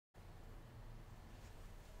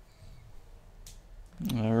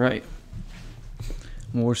All right.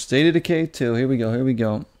 More State of Decay 2. Here we go. Here we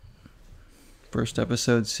go. First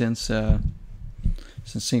episode since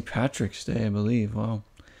St. Patrick's Day, I believe. Wow.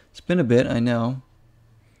 It's been a bit, I know.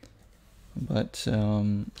 But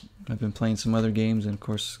I've been playing some other games and, of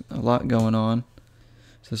course, a lot going on.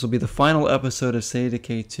 So this will be the final episode of State of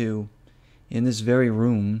Decay 2 in this very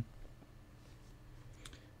room.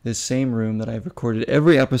 This same room that I've recorded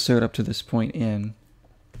every episode up to this point in.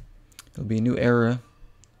 It'll be a new era.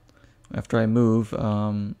 After I move,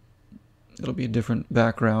 it'll be a different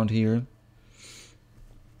background here.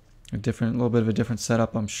 A little bit of a different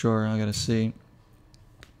setup, I'm sure. I gotta see.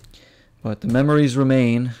 But the memories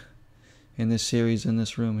remain in this series, in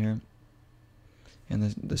this room here. And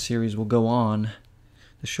the series will go on.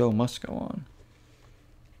 The show must go on.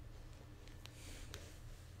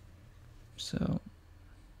 So...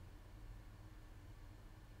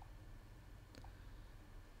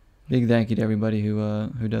 big thank you to everybody who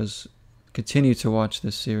does continue to watch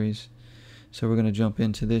this series. So we're going to jump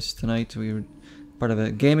into this tonight. We were part of a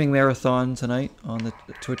gaming marathon tonight on the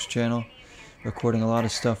Twitch channel, recording a lot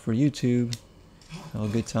of stuff for YouTube. All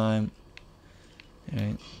good time. All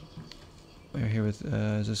right. We're here with,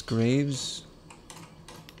 is this Graves?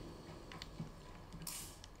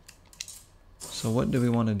 So what do we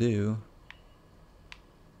want to do?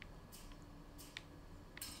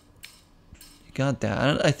 Got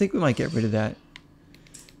that. I think we might get rid of that.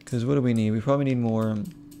 Because what do we need? We probably need more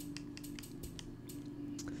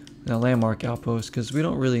landmark outpost, because we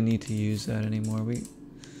don't really need to use that anymore.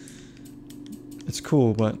 It's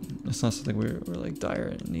cool, but it's not something we're like dire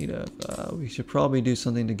in need of. We should probably do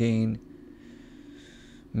something to gain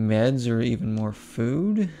meds or even more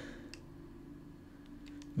food.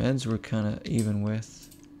 Meds we're kind of even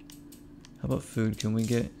with. How about food? Can we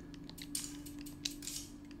get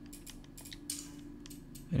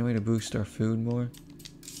any way to boost our food more?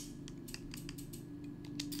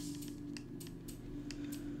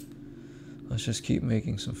 Let's just keep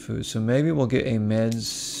making some food. So maybe we'll get a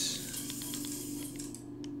meds.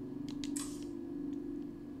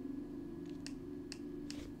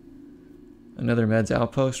 Another meds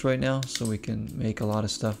outpost right now, so we can make a lot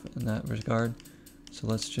of stuff in that regard. So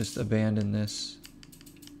let's just abandon this.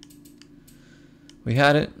 We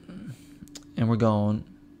had it, and we're gone.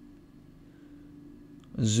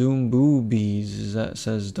 Zoomboobies, that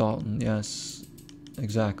says Dalton. Yes,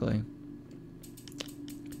 exactly.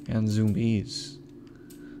 And zombies.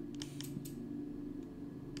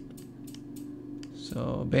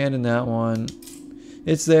 So abandon that one.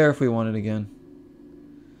 It's there if we want it again.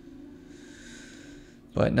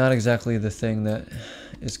 But not exactly the thing that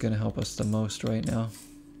is going to help us the most right now.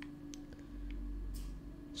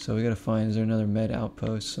 So we got to find, is there another med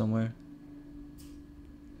outpost somewhere?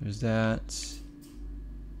 There's that.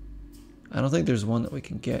 I don't think there's one that we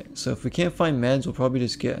can get. So if we can't find meds, we'll probably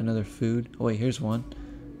just get another food. Oh wait, here's one.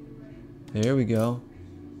 There we go.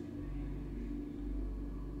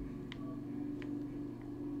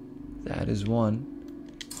 That is one.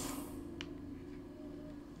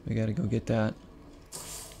 We gotta go get that.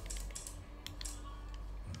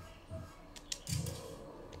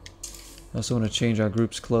 I also want to change our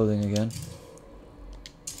group's clothing again.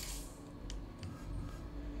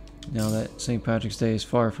 Now that St. Patrick's Day is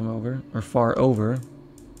far over.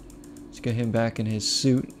 Let's get him back in his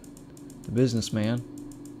suit, the businessman.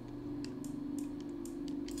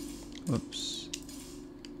 Whoops.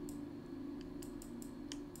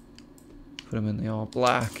 Put him in the all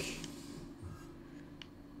black.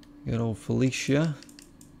 Good old Felicia.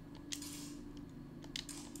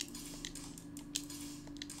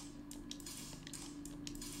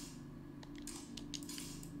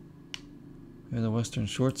 Or the Western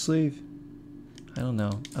short sleeve? I don't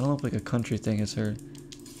know. I don't know if like a country thing is her.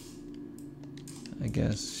 I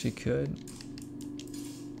guess she could.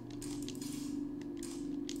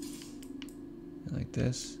 Like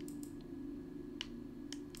this.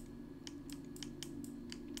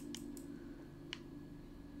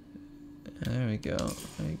 There we go.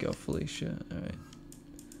 There you go, Felicia. Alright.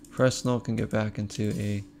 Fresnel can get back into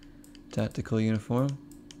a tactical uniform.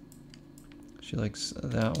 She likes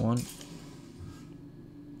that one.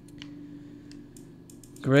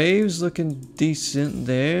 Graves looking decent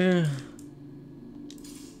there.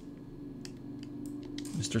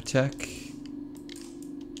 Mr. Tech.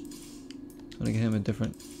 I want to get him a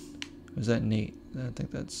different. Or is that Nate? I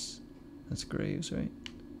think that's Graves, right?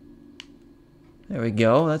 There we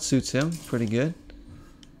go. That suits him pretty good.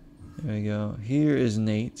 There we go. Here is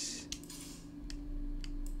Nate.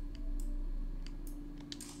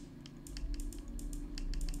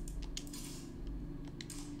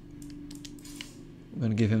 I'm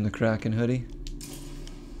gonna give him the Kraken hoodie.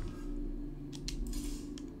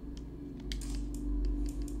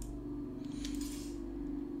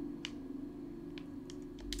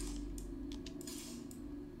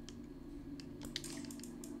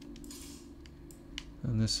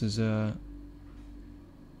 And this is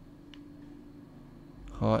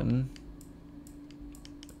Houghton.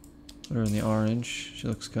 Put her in the orange. She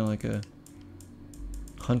looks kind of like a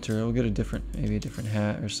hunter. We'll get a different, maybe a different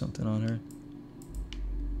hat or something on her.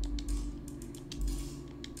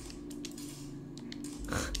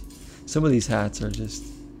 Some of these hats are just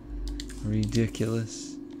ridiculous.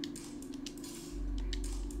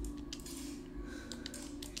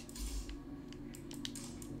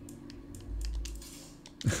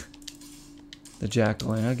 The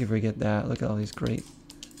jack-o'-lantern, how could you forget that? Look at all these great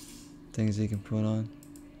things you can put on.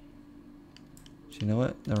 But you know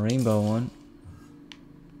what? The rainbow one.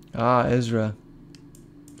 Ah, Ezra.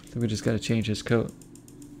 I think we just gotta change his coat.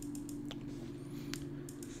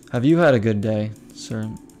 Have you had a good day,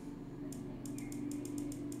 sir?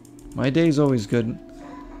 My day's always good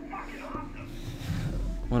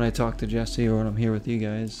when I talk to Jesse or when I'm here with you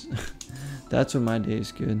guys. That's when my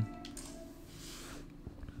day's good.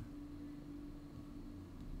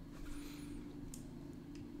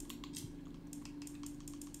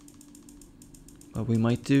 But we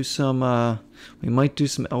might do some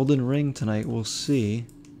Elden Ring tonight. We'll see.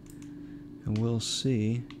 And we'll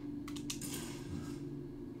see.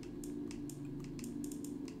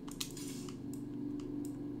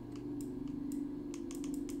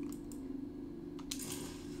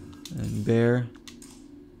 And Bear,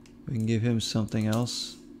 we can give him something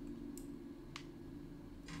else.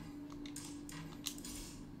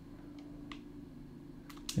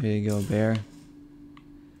 There you go, Bear.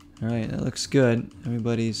 Alright, that looks good.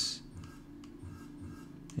 Everybody's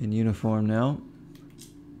in uniform now.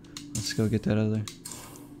 Let's go get that other.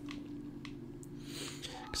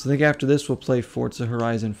 Because I think after this we'll play Forza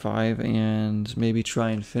Horizon 5 and maybe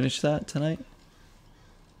try and finish that tonight.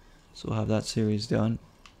 So we'll have that series done.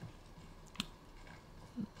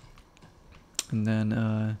 And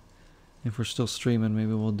then if we're still streaming,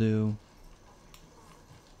 maybe we'll do...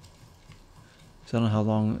 So I don't know how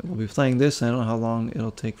long we'll be playing this, and I don't know how long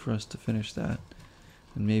it'll take for us to finish that.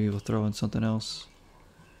 And maybe we'll throw in something else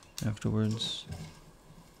afterwards.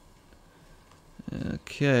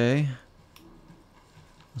 Okay.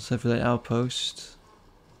 Let's head for that outpost.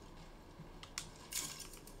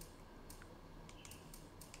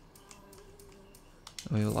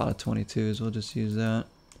 Oh, we have a lot of 22s, we'll just use that.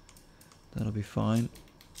 That'll be fine.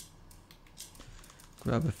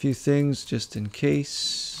 Grab a few things just in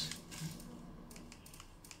case.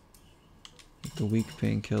 Get the weak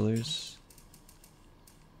painkillers.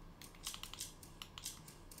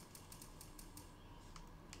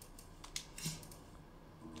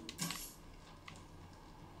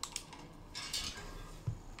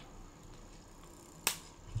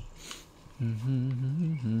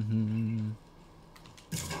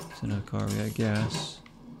 It's in our car, we got gas.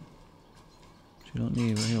 Which we don't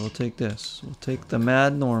need, but here, we'll take this. We'll take the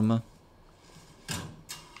Mad Norma.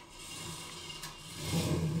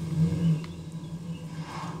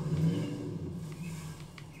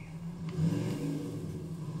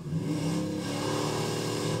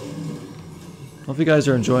 Hope you guys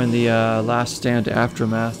are enjoying the Last Stand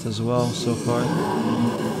Aftermath as well so far.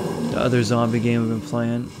 The other zombie game we've been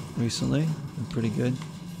playing recently. Been pretty good.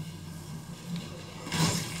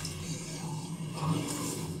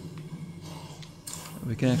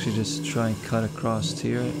 We can actually just try and cut across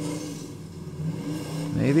here.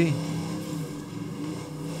 Maybe?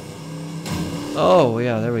 Oh,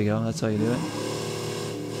 yeah, there we go. That's how you do it.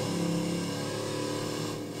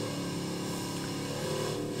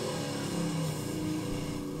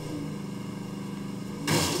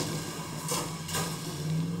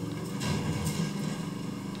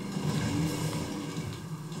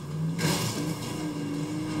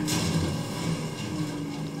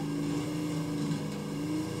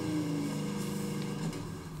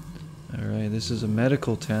 This is a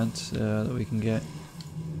medical tent that we can get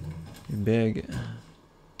big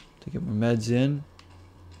to get more meds in.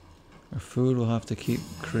 Our food we'll have to keep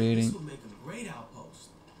creating. This will make a great outpost.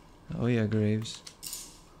 Oh yeah, Graves.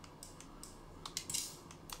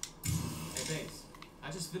 Hey Bates,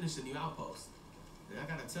 I just finished a new outpost, and I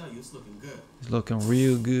gotta tell you, it's looking good. It's looking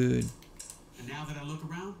real good. And now that I look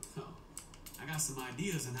around, I got some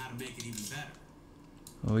ideas on how to make it even better.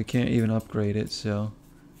 Well, we can't even upgrade it, so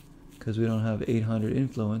because we don't have 800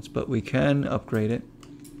 influence, but we can upgrade it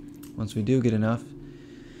once we do get enough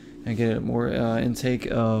and get more intake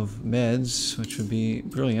of meds, which would be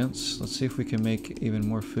brilliant. Let's see if we can make even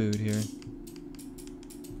more food here.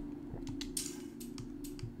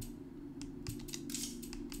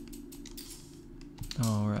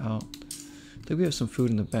 Oh, we're out. I think we have some food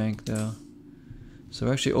in the bank though. So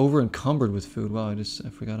we're actually over encumbered with food. Wow, I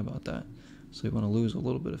forgot about that. So we want to lose a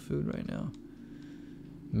little bit of food right now.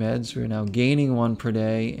 Meds, we're now gaining 1 per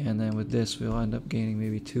day, and then with this we'll end up gaining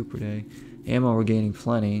maybe 2 per day. Ammo, we're gaining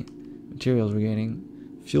plenty. Materials, we're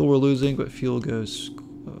gaining. Fuel, we're losing, but fuel goes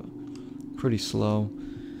pretty slow,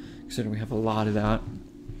 considering we have a lot of that.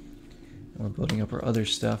 And we're building up our other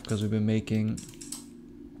stuff because we've been making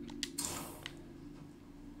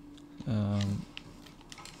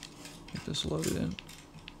get this loaded in.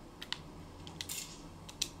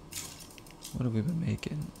 What have we been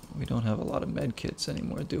making? We don't have a lot of med kits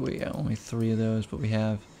anymore, do we? Yeah, only 3 of those, but we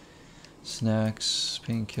have snacks,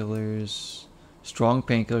 painkillers, strong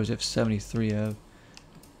painkillers. We have 73 of.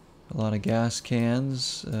 A lot of gas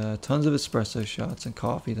cans, tons of espresso shots and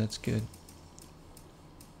coffee. That's good.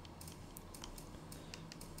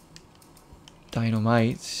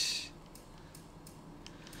 Dynamite.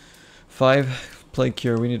 5 plague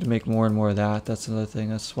cure. We need to make more and more of that. That's another thing.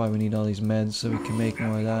 That's why we need all these meds, so we can make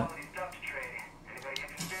more of that.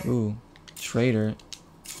 Ooh, trader.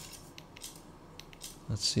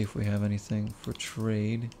 Let's see if we have anything for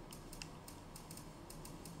trade.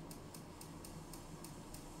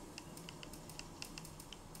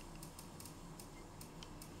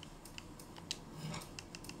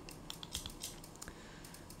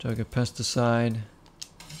 Jug of pesticide.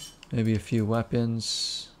 Maybe a few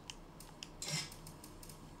weapons.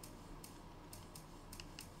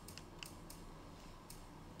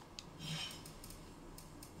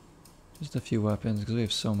 Just a few weapons, because we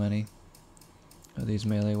have so many of these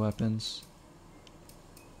melee weapons.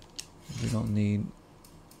 We don't need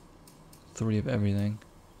 3 of everything.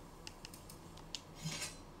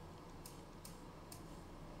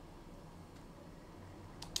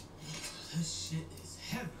 This shit is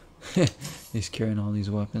heavy. He's carrying all these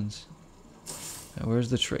weapons. Where's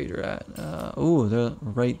the trader at? Oh, they're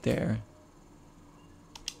right there.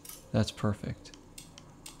 That's perfect.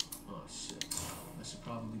 Oh shit. I should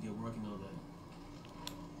probably get working on that.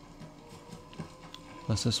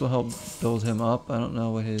 Unless this will help build him up. I don't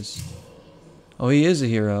know what his... Oh, he is a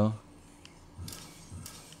hero.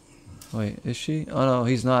 Wait, is she? Oh no,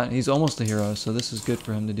 he's not. He's almost a hero, so this is good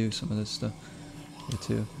for him to do some of this stuff here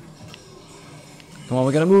too. Come on,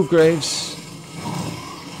 we gotta move, Graves.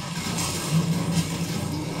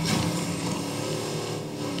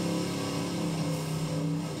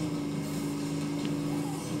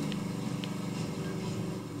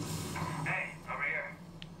 Hey, over here.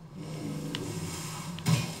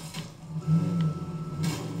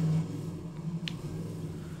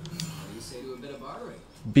 What do you say to a bit of bartering?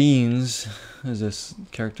 Beans is this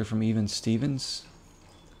character from Even Stevens.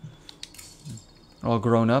 All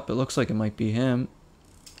grown up. It looks like it might be him.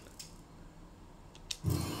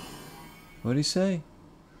 What'd he say?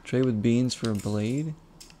 Trade with beans for a blade?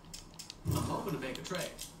 I'm hoping to make a trade.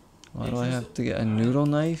 Why do I have to get a noodle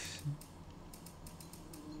knife?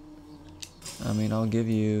 I mean, I'll give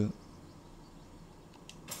you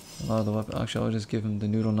a lot of the weapons. Actually, I'll just give him the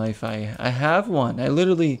noodle knife. I have one. I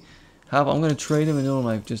literally have. I'm gonna trade him a noodle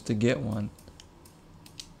knife just to get one.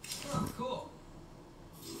 Oh, cool.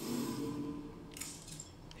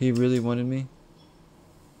 He really wanted me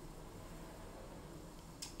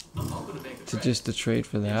I'm hoping to make a to trade. just to trade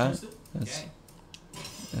for that. Interested?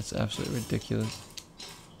 That's absolutely ridiculous.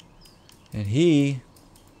 And he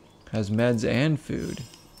has meds and food,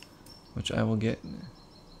 which I will get.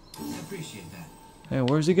 I appreciate that. Hey,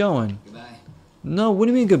 where's he going? Goodbye. No, what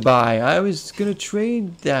do you mean goodbye? I was gonna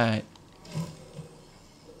trade that.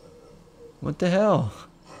 What the hell?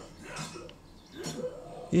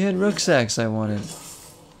 He had rucksacks I wanted.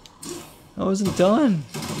 I wasn't done.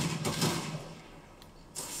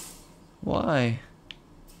 Why?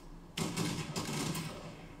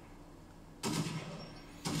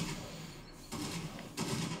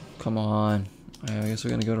 Come on. I guess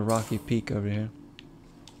we're gonna go to Rocky Peak over here.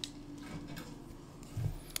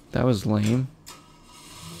 That was lame.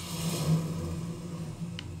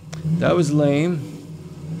 That was lame.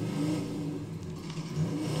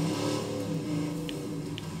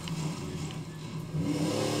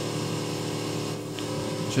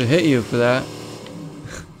 Should hit you for that.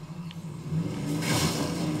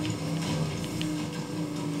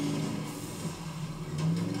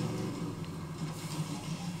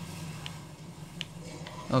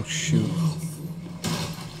 Oh shoot.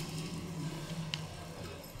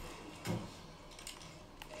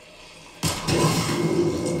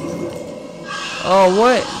 Oh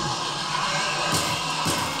what?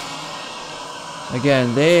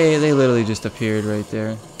 Again, they literally just appeared right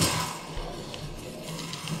there.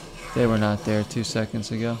 They were not there 2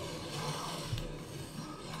 seconds ago.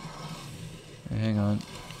 Hey, hang on.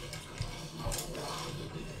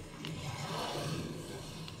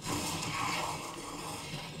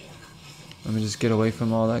 Let me just get away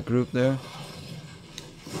from all that group there.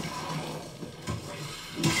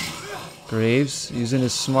 Graves using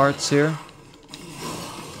his smarts here.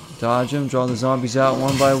 Dodge him, draw the zombies out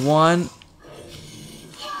one by one.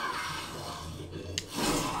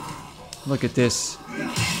 Look at this.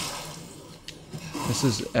 This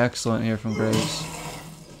is excellent here from Graves.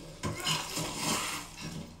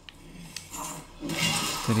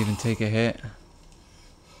 Didn't even take a hit.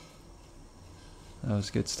 That was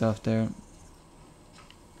good stuff there.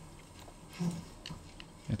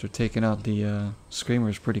 After taking out the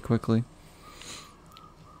screamers pretty quickly.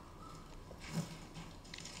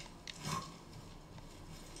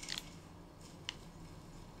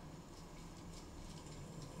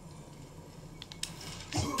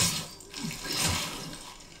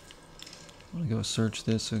 I'm gonna go search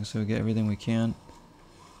this so we get everything we can.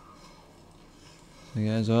 So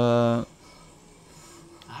guys, I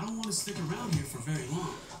don't want to stick around here for very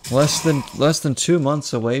long. less than 2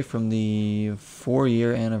 months away from the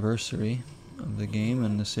 4-year anniversary of the game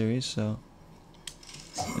and the series, so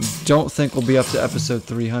I don't think we'll be up to episode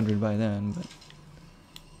 300 by then, but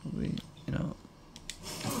we'll be, you know,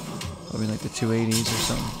 probably like the 280s or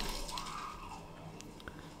something.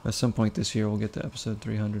 At some point this year we'll get to episode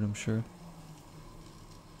 300, I'm sure.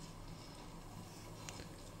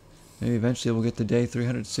 Maybe eventually we'll get to day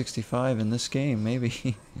 365 in this game,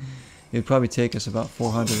 maybe. It'd probably take us about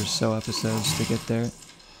 400 or so episodes to get there.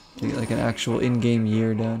 To get like an actual in-game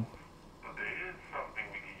year done.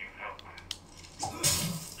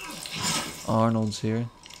 Arnold's here.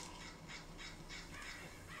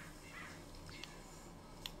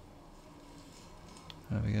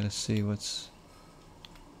 We gotta see what's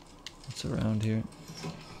around here.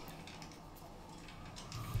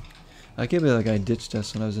 I can't believe that guy ditched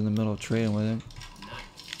us when I was in the middle of trading with him.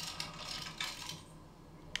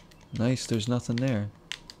 Nice, there's nothing there.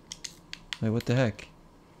 Wait, what the heck?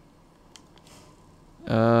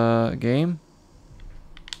 Game?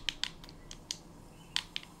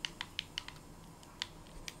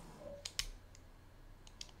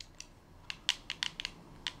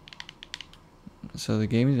 So the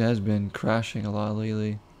game has been crashing a lot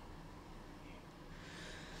lately.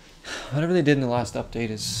 Whatever they did in the last update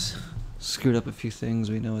is screwed up a few things.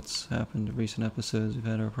 We know it's happened in recent episodes. We've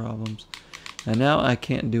had our problems. And now I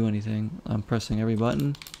can't do anything. I'm pressing every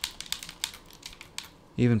button.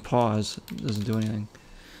 Even pause doesn't do anything.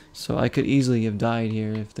 So I could easily have died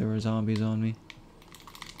here if there were zombies on me.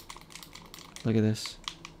 Look at this.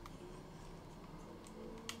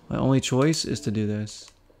 My only choice is to do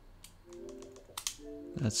this.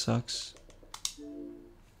 That sucks.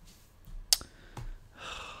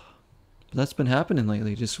 But that's been happening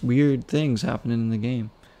lately. Just weird things happening in the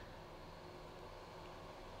game.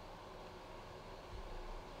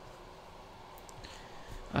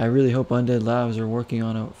 I really hope Undead Labs are working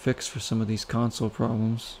on a fix for some of these console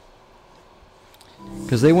problems.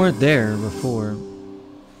 Because they weren't there before.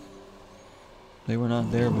 They were not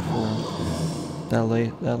there before that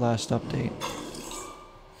last update.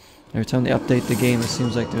 Every time they update the game, it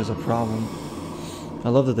seems like there's a problem. I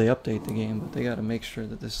love that they update the game, but they gotta make sure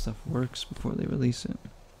that this stuff works before they release it.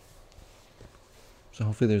 So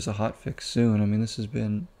hopefully there's a hot fix soon. I mean, this has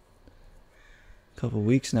been a couple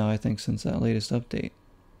weeks now, I think, since that latest update.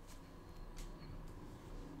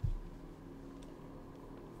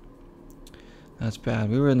 That's bad.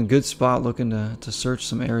 We were in a good spot looking to search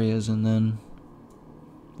some areas, and then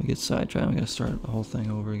we get sidetracked and we gotta start the whole thing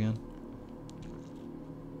over again.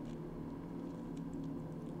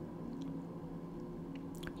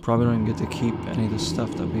 Probably don't even get to keep any of the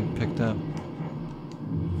stuff that we picked up.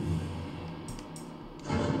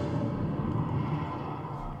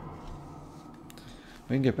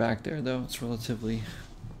 We can get back there though, it's relatively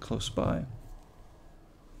close by.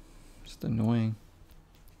 Just annoying.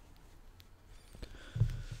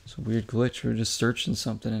 It's a weird glitch. We were just searching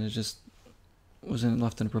something and it just wasn't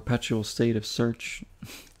left in a perpetual state of search.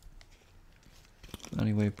 Not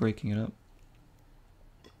any way of breaking it up.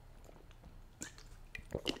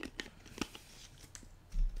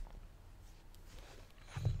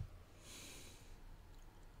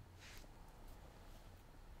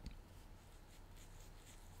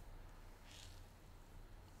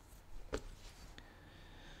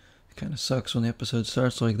 Kind of sucks when the episode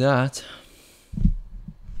starts like that.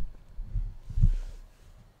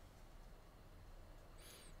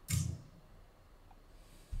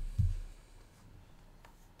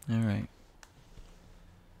 All right.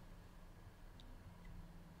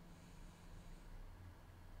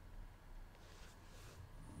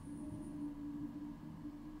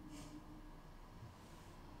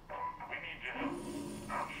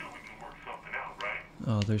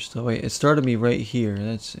 Oh, there's still... Wait, it started me right here.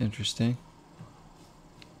 That's interesting.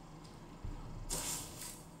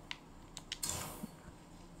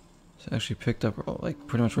 It's actually picked up like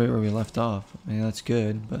pretty much right where we left off. I mean, that's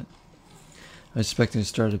good, but I was expecting to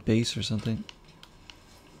start at base or something.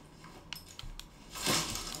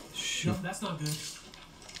 Shoot. No, that's not good.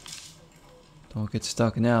 Don't get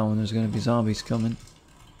stuck now when there's gonna be zombies coming.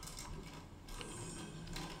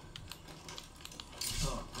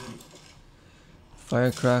 Oh, goody.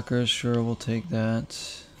 Firecrackers, sure, we'll take that.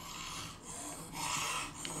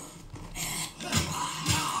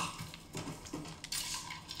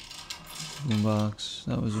 Boombox,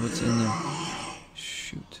 that was what's in there.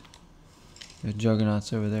 Shoot. There are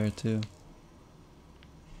juggernauts over there too.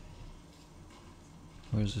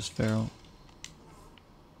 Where's this feral?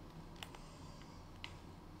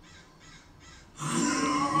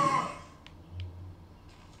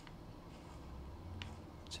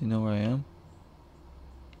 Does he know where I am?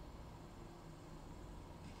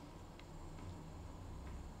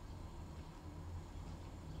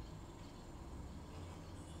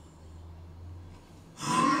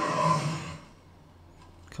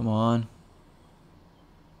 Come on.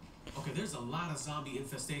 Okay, there's a lot of zombie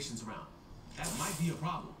infestations around. That might be a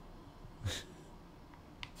problem.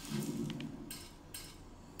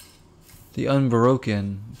 The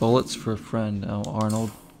Unbroken. Bullets for a friend. Oh, Arnold.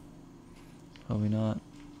 Probably not.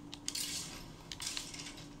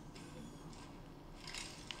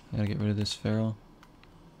 I gotta get rid of this feral.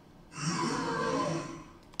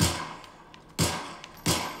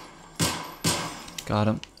 Got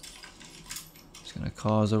him. It's gonna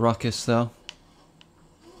cause a ruckus though.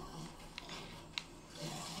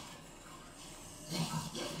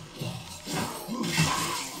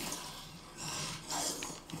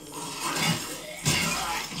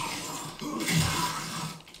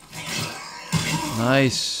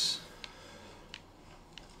 Nice.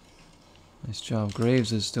 Nice job.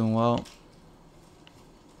 Graves is doing well.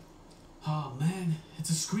 Oh man, it's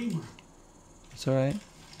a screamer. It's alright.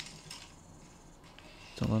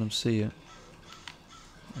 Don't let him see you.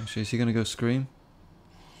 Actually, is he gonna go scream?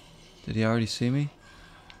 Did he already see me?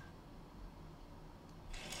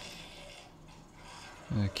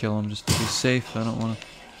 I'm gonna kill him just to be safe. I don't wanna...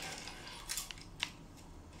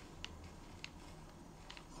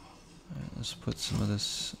 Alright, let's put some of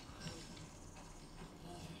this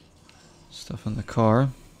stuff in the car.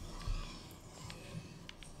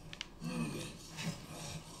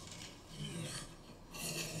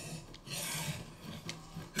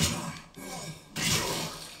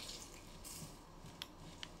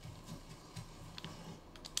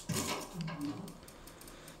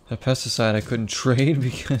 That pesticide I couldn't trade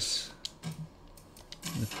because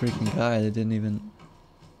the freaking guy that didn't even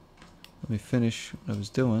let me finish what I was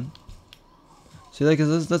doing. See, like,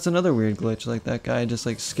 that's another weird glitch. Like, that guy just,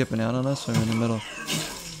 like, skipping out on us when we're in the middle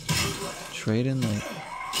trading. Like,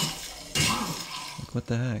 what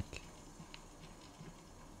the heck?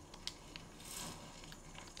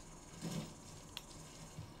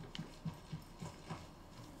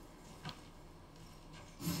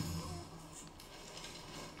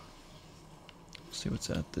 See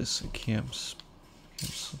what's at this camp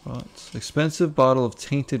spots. Expensive bottle of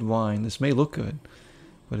tainted wine. This may look good,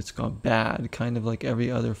 but it's gone bad. Kind of like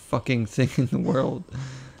every other fucking thing in the world.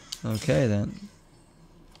 Okay then.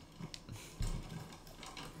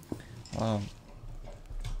 Wow.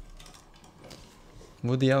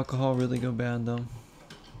 Would the alcohol really go bad though?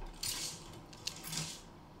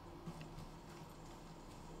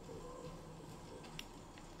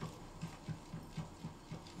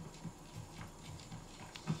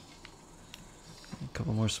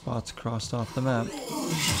 Couple more spots crossed off the map.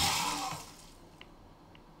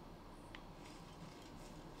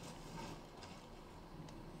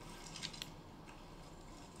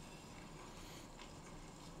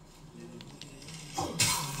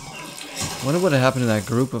 Wonder what happened to that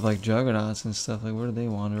group of like juggernauts and stuff. Like, where did they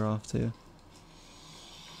wander off to?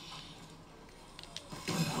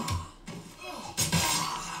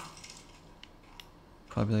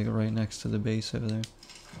 Probably like right next to the base over there.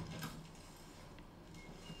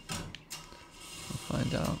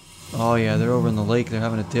 Find out. Oh yeah, they're over in the lake. They're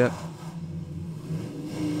having a dip.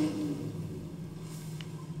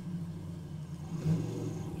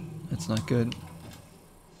 That's not good.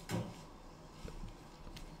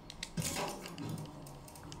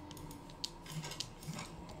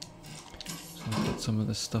 So let's get some of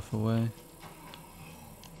this stuff away.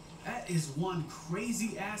 That is one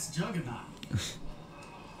crazy ass juggernaut.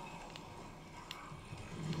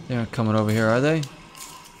 They aren't coming over here, are they?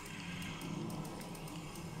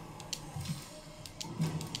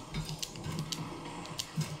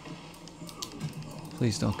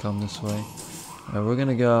 Please don't come this way. Alright, we're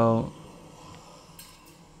gonna go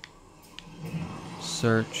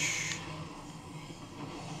search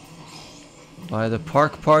by the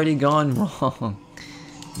park party gone wrong.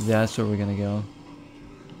 That's where we're gonna go.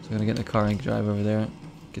 So we're gonna get in the car and drive over there.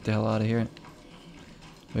 Get the hell out of here.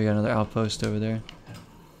 We got another outpost over there.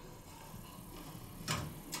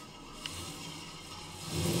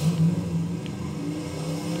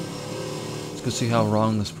 Let's go see how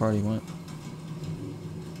wrong this party went.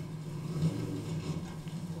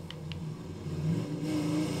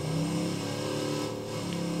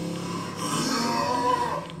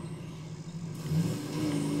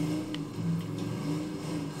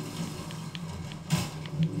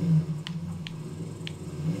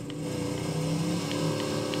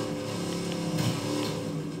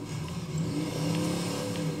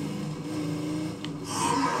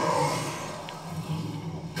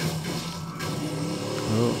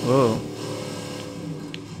 Whoa.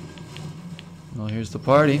 Well, here's the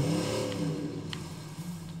party. Is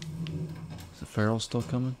the Feral still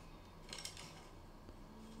coming?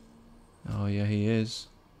 Oh, yeah, he is.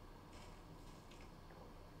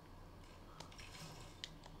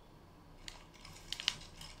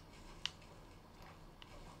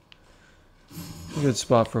 A good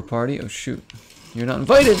spot for a party. Oh, shoot. You're not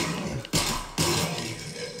invited!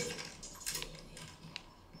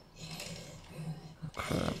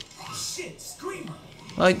 Crap. Shit, Screamer!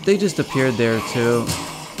 Like, they just appeared there, too.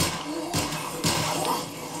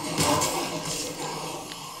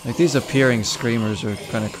 Like, these appearing screamers are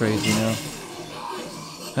kind of crazy now.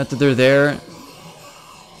 After they're there,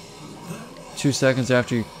 2 seconds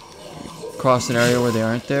after you cross an area where they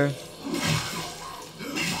aren't there.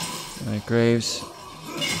 Alright, Graves.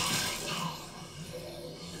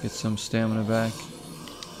 Get some stamina back.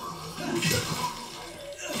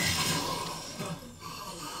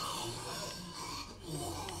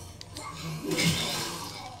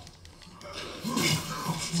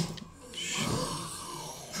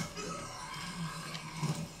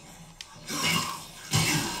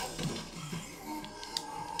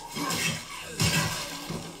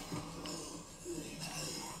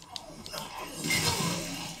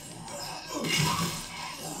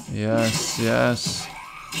 Yes, yes.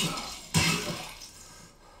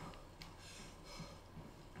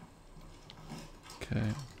 Okay.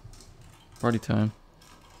 Party time.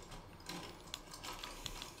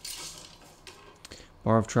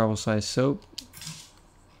 Bar of travel size soap.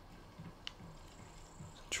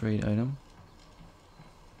 Trade item.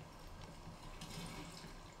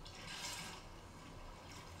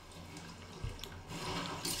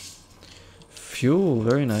 Fuel,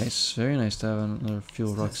 very nice. Very nice to have another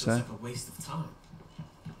fuel rucksack. Like a waste of time.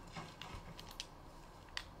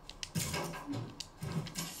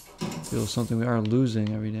 Fuel is something we are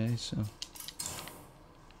losing every day, so.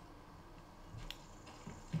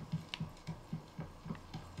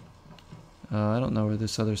 I don't know where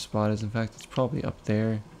this other spot is. In fact, it's probably up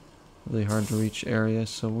there. Really hard to reach area,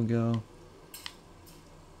 so we'll go.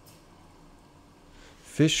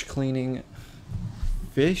 Fish cleaning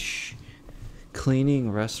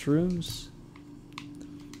restrooms?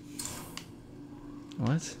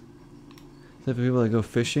 What? Is that for people that go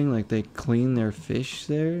fishing? Like they clean their fish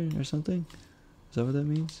there or something? Is that what that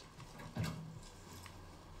means?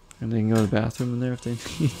 And they can go to the bathroom in there if they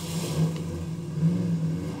need.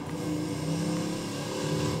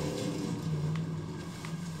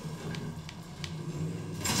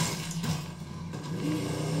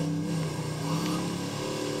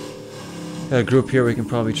 Got a group here we can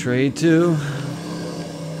probably trade to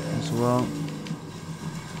as well.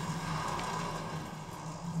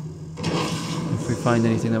 If we find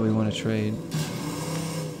anything that we want to trade.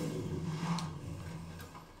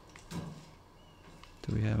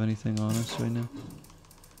 Do we have anything on us right now?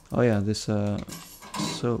 Oh yeah, this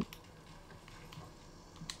soap.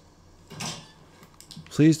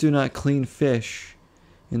 Please do not clean fish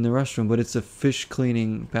in the restroom, but it's a fish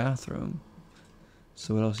cleaning bathroom.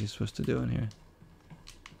 So what else are you supposed to do in here?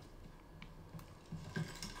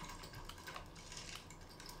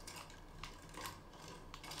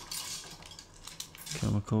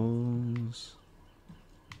 Chemicals.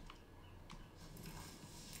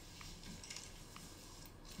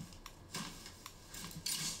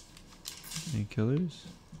 Any killers?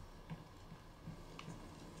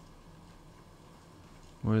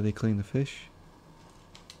 Where do they clean the fish?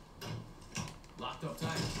 Locked up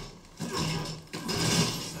tight.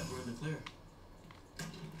 Clear.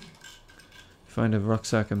 Find a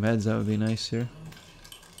rucksack of meds, that would be nice here.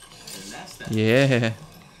 And that's that. Yeah.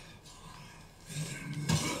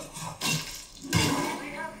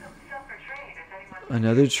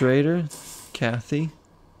 Another trader? Kathy?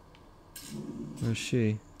 Where's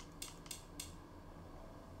she?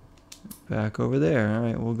 Back over there.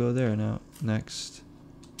 Alright, we'll go there now. Next.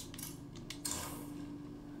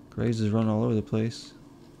 Graves is running all over the place.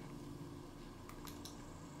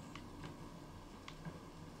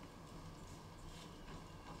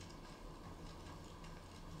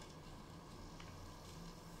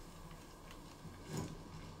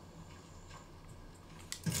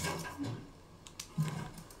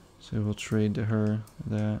 So we'll trade to her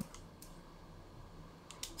that.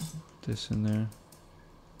 This in there.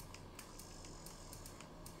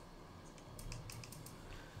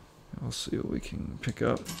 We'll see what we can pick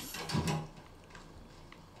up.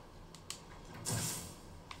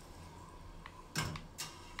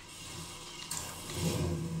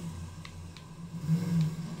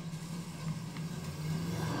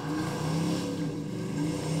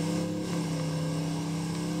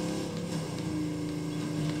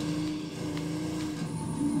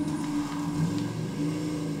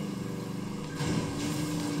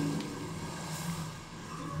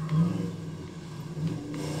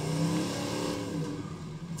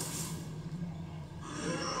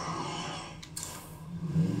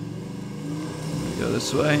 Go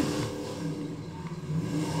this way.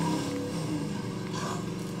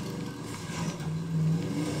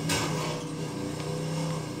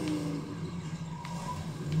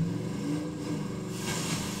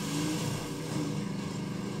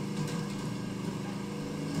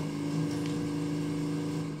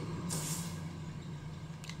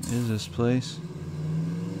 Is this place?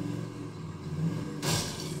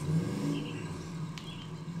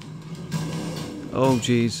 Oh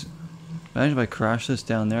geez. Imagine if I crash this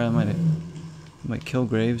down there, I might kill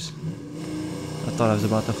Graves. I thought I was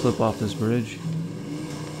about to flip off this bridge.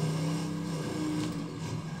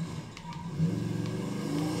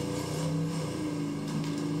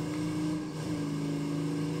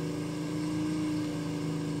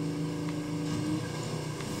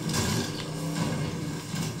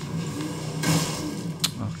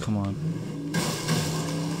 Oh, come on.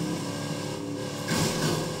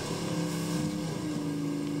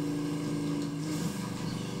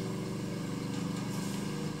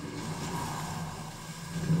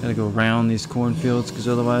 Gotta go around these cornfields because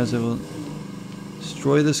otherwise it will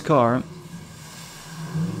destroy this car.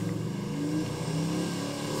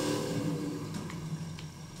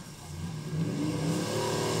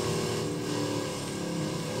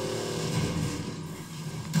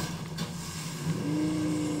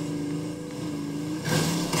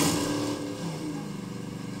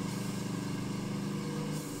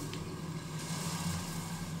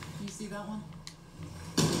 You see that one?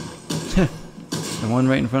 The one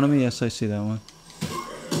right in front of me? Yes, I see that one.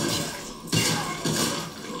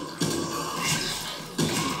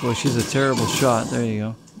 Boy, she's a terrible shot. There you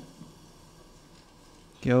go.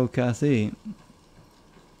 Yo, Kathy.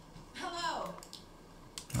 Hello.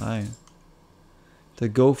 Hi. The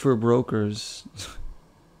Gopher Brokers.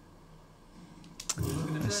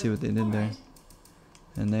 I see what they did there.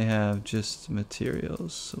 And they have just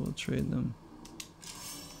materials, so we'll trade them.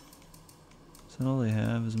 Is that all they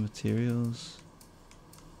have is materials?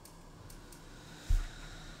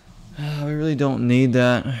 We really don't need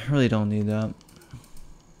that. I really don't need that.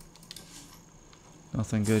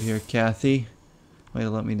 Nothing good here. Kathy, way to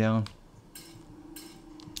let me down.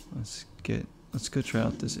 Let's go try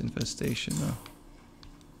out this infestation though.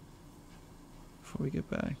 Before we get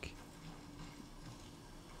back.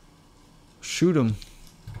 Shoot him.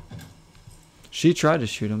 She tried to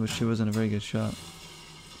shoot him, but she wasn't a very good shot.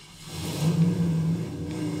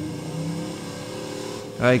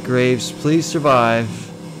 Alright, Graves, please survive.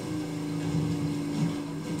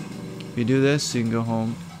 If you do this, you can go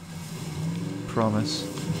home. Promise.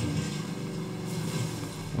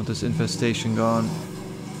 Want this infestation gone.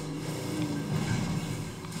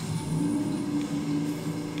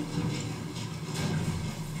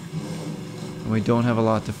 And we don't have a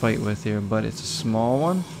lot to fight with here, but it's a small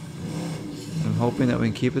one. I'm hoping that we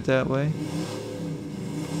can keep it that way.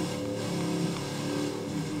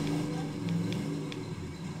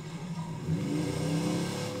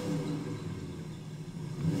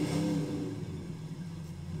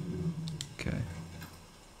 Okay.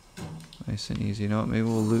 Nice and easy. You know what? Maybe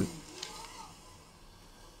we'll loot.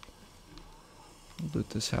 We'll loot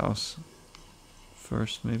this house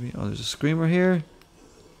first, maybe. Oh, there's a screamer here.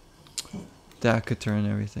 That could turn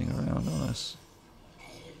everything around on us.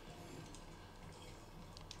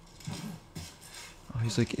 Oh,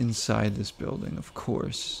 he's like inside this building, of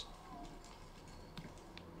course.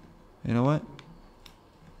 You know what?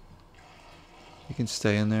 You can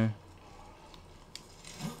stay in there.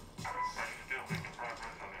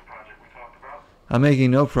 I'm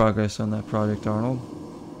making no progress on that project, Arnold.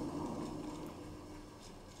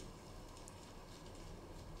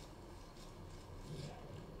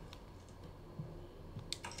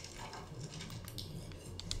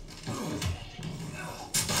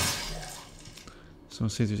 So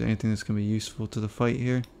let's see if there's anything that's going to be useful to the fight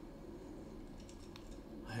here.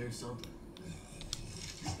 I heard something.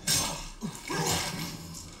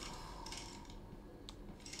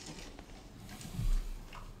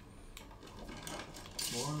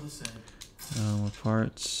 More of the same. More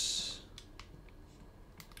parts.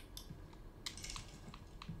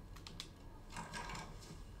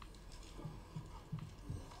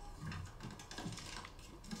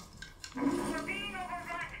 We're being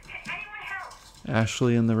overrun. Can anyone help?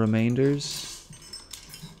 Ashley and the remainders.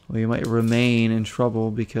 Well, you might remain in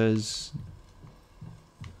trouble because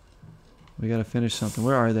we gotta finish something.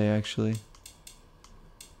 Where are they actually?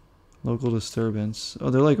 Local disturbance. Oh,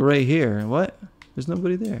 they're like right here. What? There's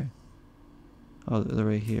nobody there. Oh, they're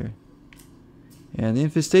right here. And the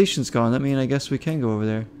infestation's gone. That means I guess we can go over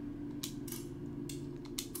there.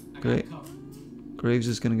 Great. Graves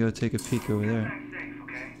is gonna go take a peek over there.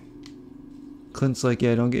 Clint's like,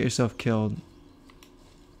 yeah, don't get yourself killed.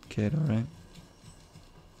 Kid, alright.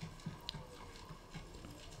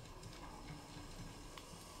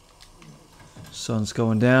 Sun's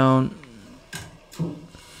going down.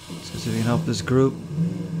 Let's see if we can help this group.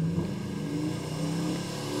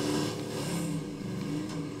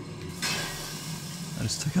 I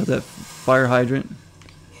just took out that fire hydrant.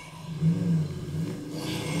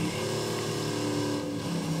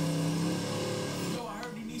 Yo, I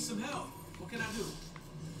heard he needs some help. What can I do?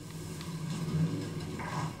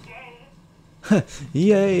 Yay.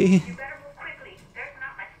 Yay! You better move quickly. There's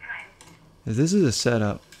not much time. This is a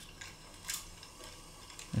setup.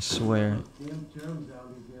 I swear.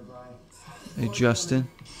 Hey Justin.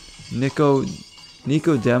 Nico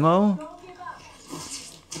Demo?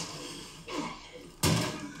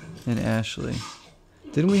 And Ashley.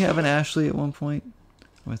 Didn't we have an Ashley at one point? Or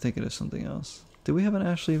am I thinking of something else? Did we have an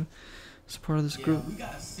Ashley as part of this group? We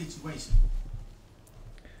got a situation.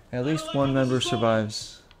 At least one member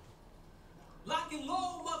survives. Lock and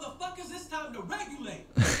load, motherfuckers. It's time to regulate.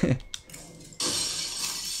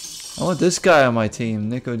 I want this guy on my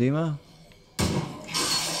team, Nicodemo.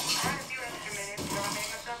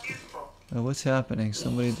 Oh, what's happening?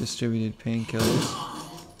 Somebody distributed painkillers.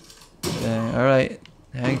 Dang. Alright.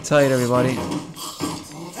 Hang tight, everybody.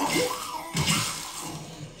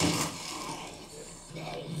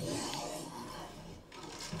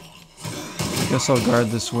 Guess I'll guard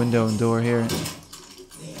this window and door here.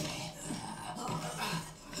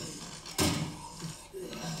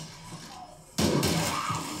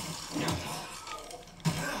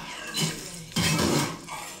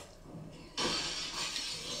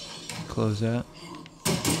 Close that.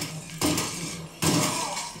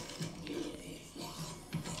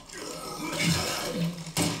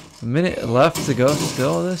 A minute left to go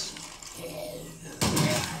still this.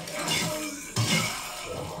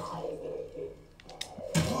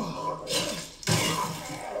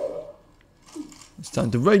 It's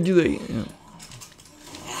time to regulate. Yeah.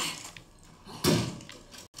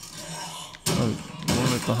 Oh,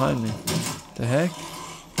 one right behind me. The heck?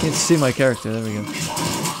 Can't see my character. There we go.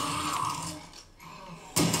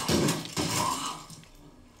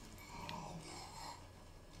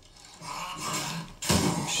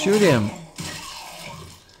 Shoot him.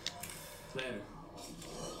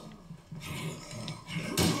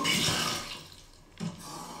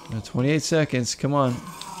 28 seconds. Come on.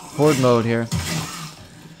 Horde mode here.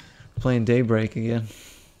 Playing Daybreak again.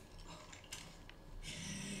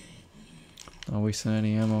 Not wasting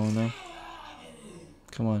any ammo in there.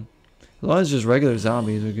 Come on. As long as just regular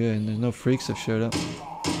zombies are good and there's no freaks have showed up.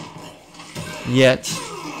 Yet.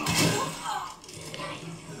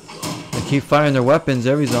 They keep firing their weapons,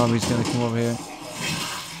 every zombie's gonna come over here.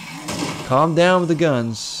 Calm down with the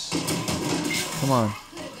guns. Come on.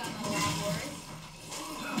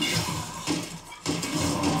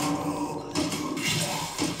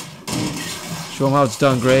 Show them how it's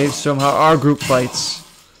done, Graves. Show them how our group fights.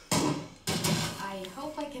 I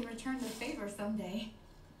hope I can return the favor someday.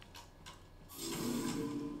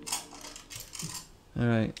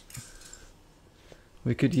 Alright.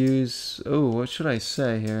 We could use... Oh, what should I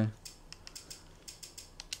say here?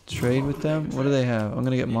 Trade with them? What do they have? I'm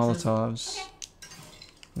gonna get Molotovs.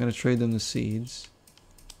 I'm gonna trade them the seeds.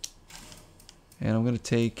 And I'm gonna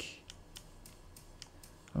take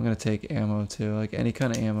ammo too. Like any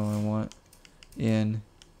kind of ammo I want.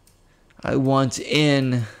 I want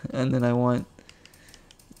in. And then I want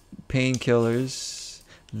painkillers.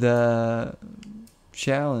 The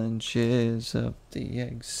Challenges of the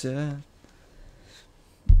exit.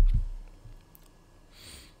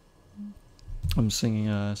 I'm singing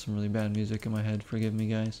some really bad music in my head. Forgive me,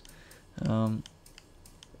 guys. And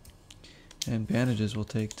bandages we'll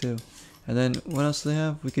take too. And then what else do they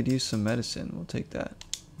have? We could use some medicine. We'll take that.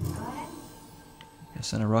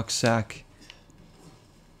 Yes, and a rucksack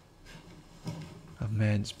of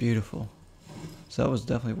meds. Beautiful. So that was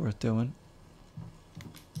definitely worth doing.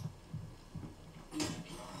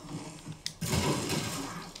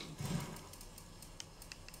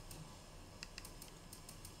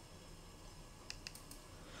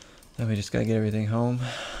 Then we just gotta get everything home.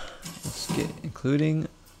 Let's get, including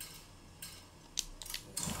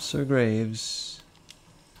Sir Graves.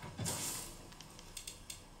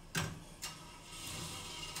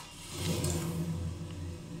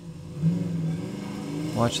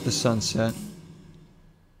 Watch the sunset.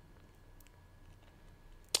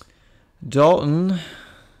 Dalton.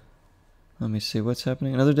 Let me see what's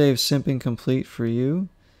happening. Another day of simping complete for you.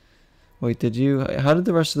 Wait, did you? How did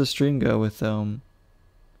the rest of the stream go with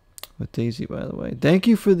Daisy, by the way? Thank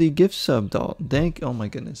you for the gift sub, Dalton. Oh my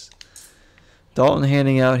goodness. Dalton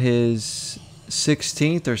handing out his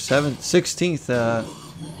 16th or 16th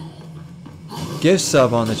gift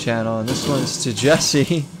sub on the channel, and this one's to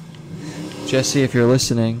Jesse. Jesse, if you're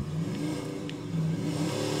listening,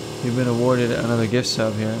 you've been awarded another gift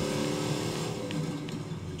sub here.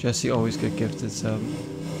 Jesse always get gifted sub.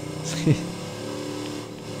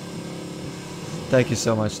 Thank you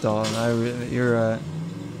so much, Dalton. You're a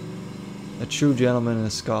true gentleman and a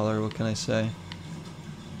scholar. What can I say?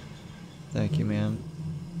 Thank you, man.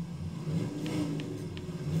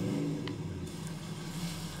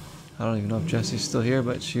 I don't even know if Jesse's still here,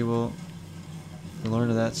 but she will learn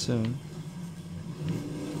of that soon.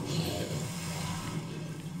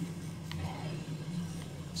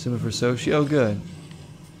 Sima for Sochi. Oh, good.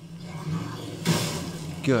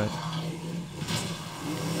 Good.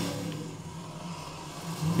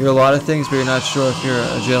 You're a lot of things, but you're not sure if you're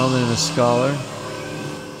a gentleman and a scholar.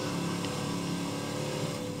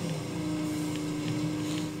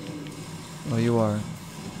 Well, you are.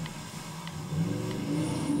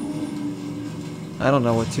 I don't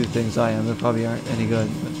know what two things I am. They probably aren't any good.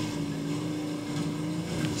 But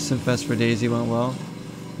Simfest for Daisy went well.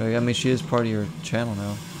 I mean, she is part of your channel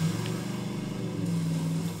now.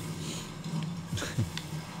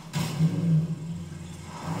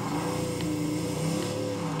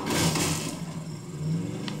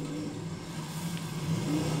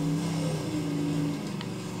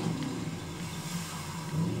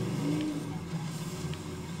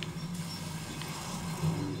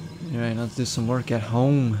 Alright, let's do some work at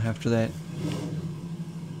home after that.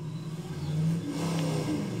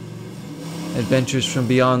 Adventures from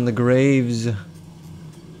beyond the graves.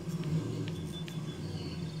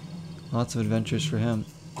 Lots of adventures for him.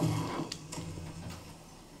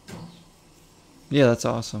 Yeah, that's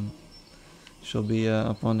awesome. She'll be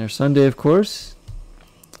up on there Sunday, of course.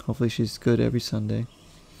 Hopefully she's good every Sunday.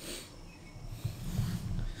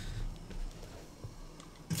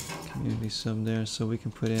 Community sub there, so we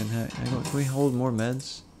can put in... Can we hold more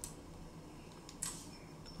meds?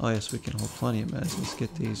 Oh yes, we can hold plenty of meds. Let's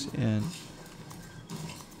get these in.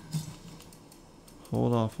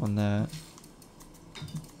 Hold off on that.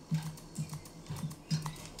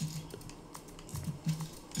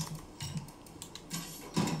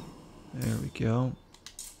 There we go.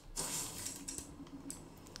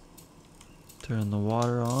 Turn the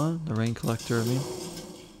water on, the rain collector, I mean.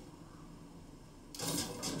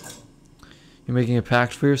 You're making a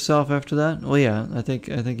pact for yourself after that? Well, yeah, I think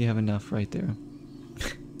you have enough right there.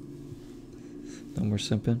 No more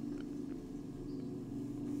simping.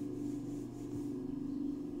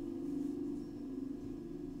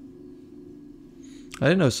 I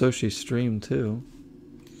didn't know Sochi streamed too.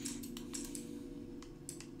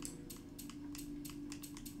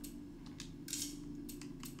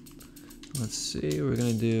 Let's see, we're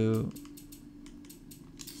gonna do...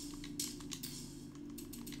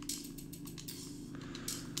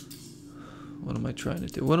 What am I trying to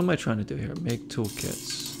do? What am I trying to do here? Make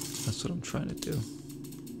toolkits. That's what I'm trying to do.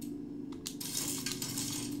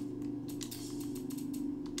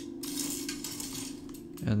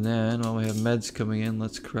 And then, while we have meds coming in,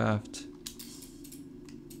 let's craft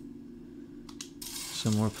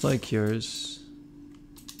some more plague cures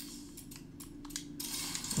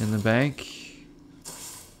in the bank.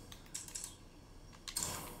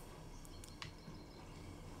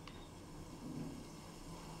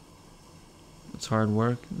 It's hard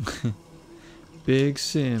work. Big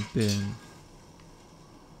simping.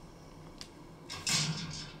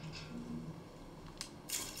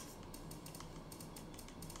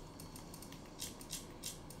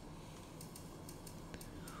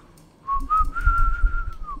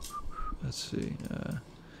 see.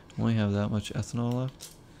 Only have that much ethanol left.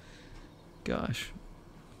 Gosh.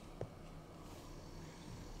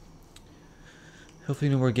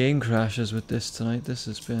 Hopefully no more game crashes with this tonight. This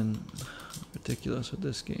has been ridiculous with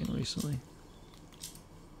this game recently.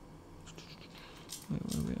 Wait,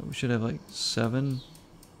 what do we have? We should have like 7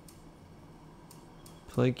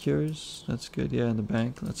 plague cures. That's good. Yeah, in the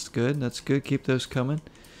bank. That's good. That's good. Keep those coming.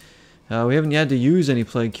 We haven't had to use any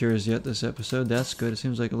plague cures yet this episode. That's good. It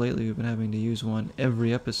seems like lately we've been having to use one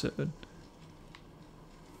every episode.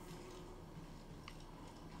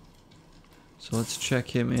 So let's check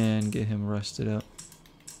him and get him rested up.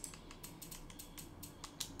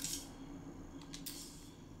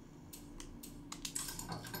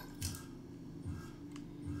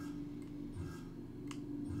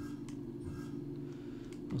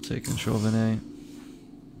 We'll take control of an A.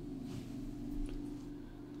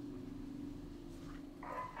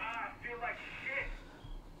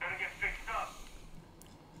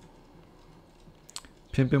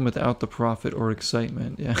 Pimping without the profit or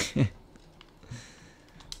excitement. Yeah.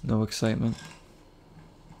 No excitement.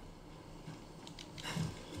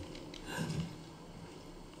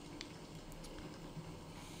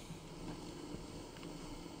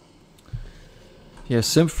 Yeah,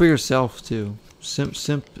 simp for yourself too. Simp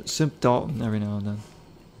Dalton every now and then.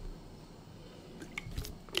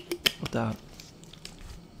 What that?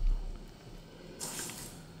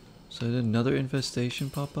 So did another infestation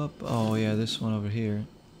pop up? Oh yeah, this one over here.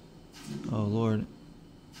 Oh lord.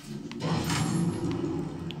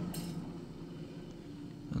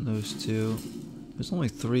 And those two. There's only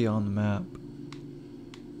 3 on the map.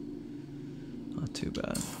 Not too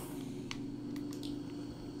bad.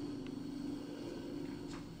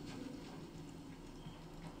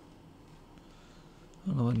 I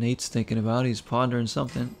don't know what Nate's thinking about. He's pondering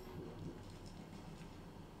something.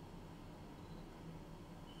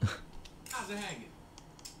 How's it hanging?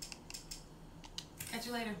 Catch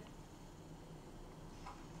you later.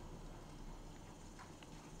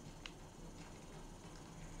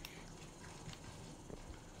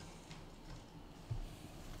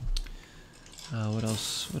 What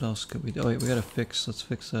else? What else could we do? Oh wait, we gotta fix. Let's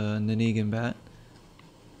fix a Nenegan bat.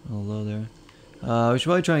 A little low there. We should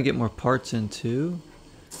probably try and get more parts in too.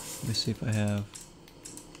 Let me see if I have.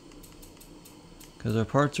 Because our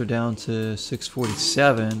parts are down to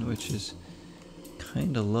 647, which is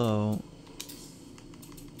kind of low.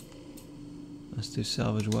 Let's do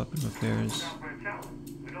salvage weapon repairs.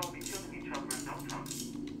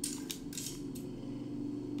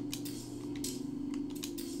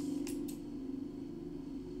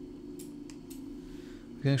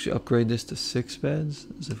 We can actually upgrade this to 6 beds,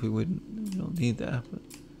 as if we don't need that, but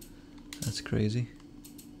that's crazy.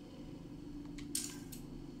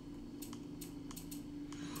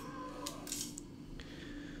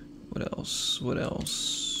 What else? What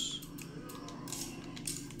else?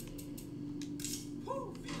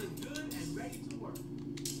 Woo, feeling good and ready to work.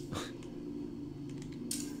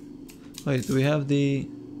 Wait, do we have the...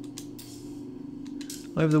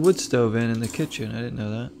 I have the wood stove in the kitchen. I didn't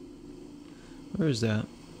know that. Where is that?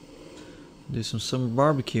 Do some summer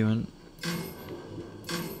barbecuing.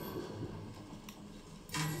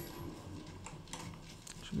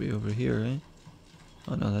 Should be over here, eh?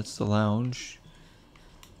 Oh no, that's the lounge.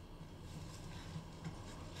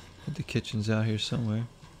 The kitchen's out here somewhere.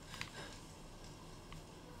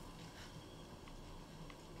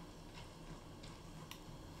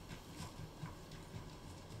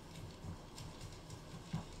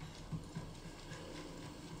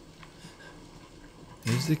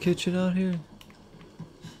 Is the kitchen out here?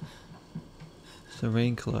 It's the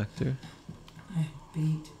rain collector. I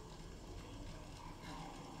beat.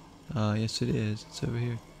 Yes it is. It's over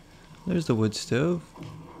here. There's the wood stove.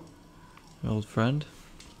 My old friend.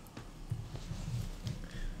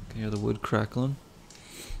 Can hear the wood crackling.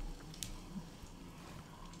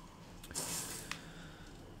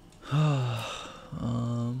 I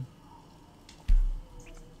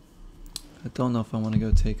don't know if I want to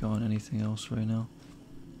go take on anything else right now.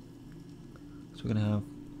 So we're gonna have,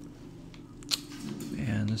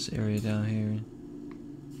 man, this area down here.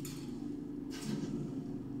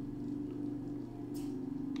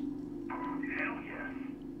 Hell yes.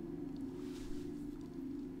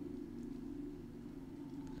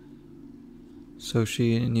 So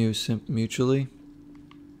she and you simp mutually?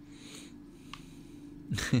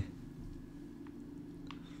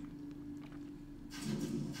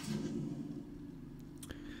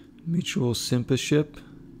 Mutual simpaship?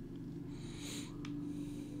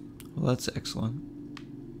 Well, that's excellent.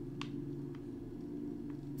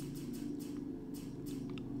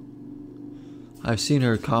 I've seen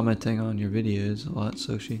her commenting on your videos a lot,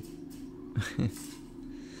 Soshi.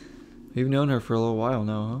 We've known her for a little while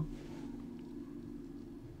now, huh?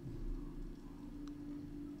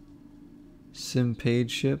 Sim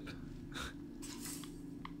Page ship.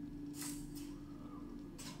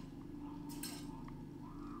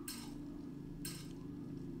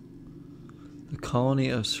 The colony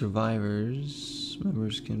of survivors.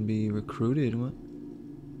 Members can be recruited. What?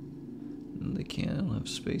 No, they can't. I don't have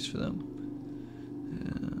space for them.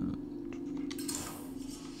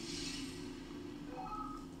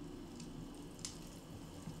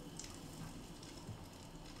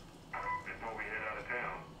 Before we head out of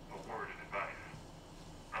town, a word of advice.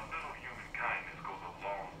 A little human kindness goes a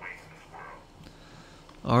long way in this world.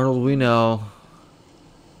 Arnold, we know.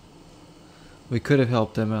 We could have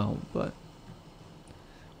helped them out, but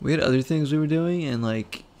we had other things we were doing, and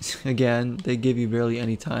like, again, they give you barely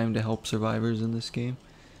any time to help survivors in this game.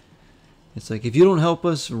 It's like, if you don't help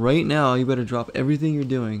us right now, you better drop everything you're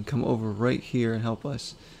doing, come over right here and help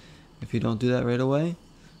us. If you don't do that right away,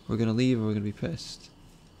 we're gonna leave and we're gonna be pissed.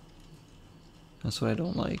 That's what I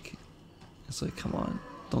don't like. It's like, come on.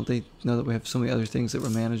 Don't they know that we have so many other things that we're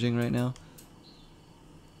managing right now?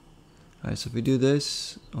 Alright, so if we do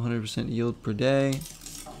this, 100% yield per day. We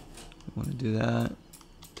want to do that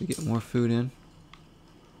to get more food in.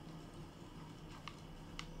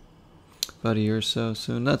 About a year or so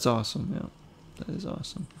soon. That's awesome, yeah. That is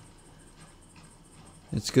awesome.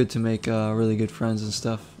 It's good to make really good friends and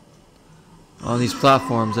stuff on these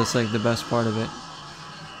platforms. That's like the best part of it.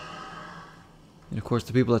 And of course,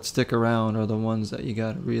 the people that stick around are the ones that you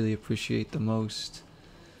gotta really appreciate the most,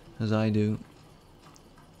 as I do.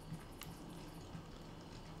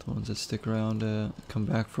 The ones that stick around to come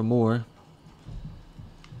back for more.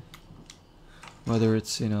 Whether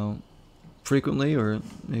it's, you know, frequently, or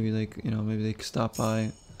maybe like, you know, maybe they stop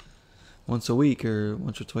by once a week or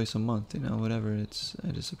once or twice a month, you know, whatever. It's, I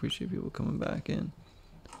just appreciate people coming back in,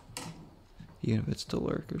 even if it's to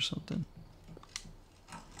lurk or something.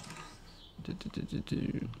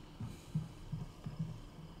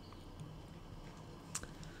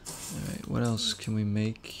 Alright, what else can we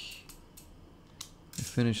make? We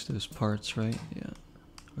finished those parts, right? Yeah.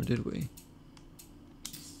 Or did we?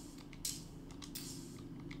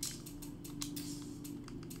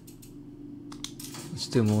 Let's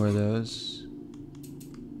do more of those.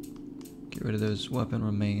 Get rid of those weapon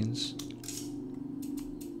remains.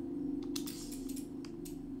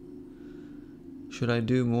 Should I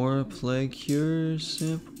do more plague cure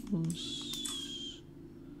samples?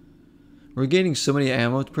 We're getting so many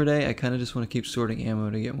ammo per day, I kind of just want to keep sorting ammo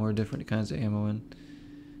to get more different kinds of ammo in.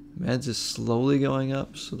 Meds is slowly going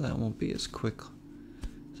up, so that won't be as quick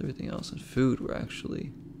as everything else. And food, we're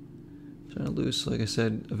actually trying to lose. So like I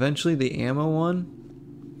said, eventually the ammo one,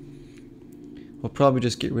 we'll probably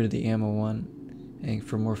just get rid of the ammo one and aim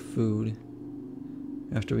for more food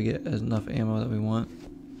after we get enough ammo that we want.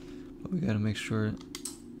 But we gotta make sure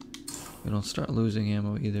we don't start losing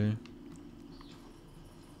ammo either.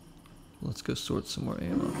 Let's go sort some more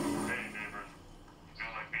ammo. Hey neighbors, feel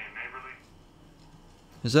like being neighborly?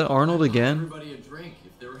 Is that Arnold again? Everybody a drink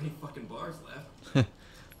if there were any fucking bars left.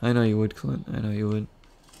 I know you would, Clint. I know you would.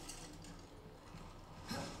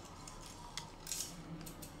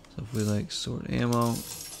 So if we like sort ammo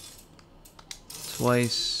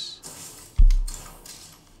twice.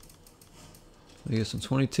 We get some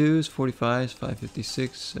 22s, 45s,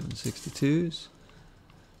 556, 762s.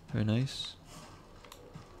 Very nice.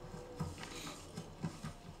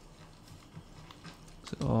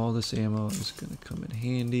 So all this ammo is going to come in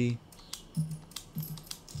handy.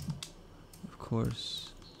 Of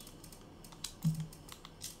course.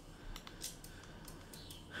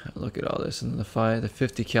 Look at all this. And the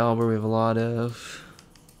 50 caliber we have a lot of.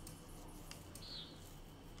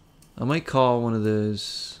 I might call one of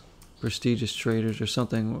those prestigious traders or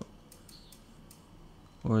something,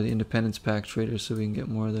 or the Independence Pack traders, so we can get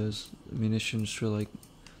more of those munitions for like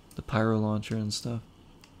the pyro launcher and stuff.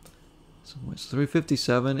 So it's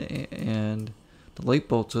 357, and the light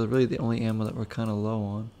bolts are really the only ammo that we're kind of low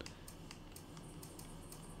on.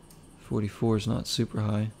 44 is not super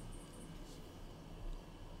high.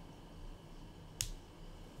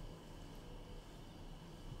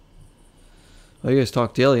 Oh, you guys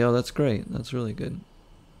talk daily. Oh, that's great. That's really good.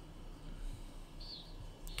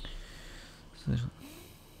 So,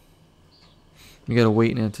 you gotta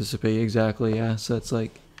wait and anticipate. Exactly, yeah. So it's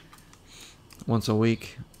like once a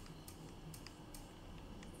week.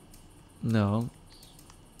 No.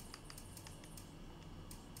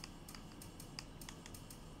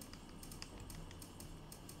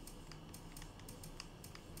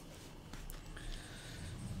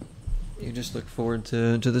 You just look forward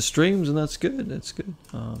to the streams, and that's good. That's good.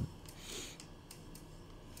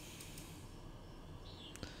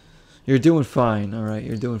 You're doing fine. All right,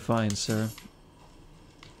 you're doing fine, sir.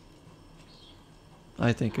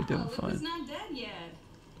 I think you're doing It was fine. not dead yet.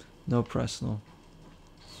 No personal.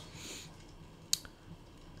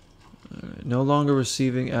 Alright, no longer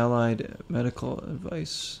receiving allied medical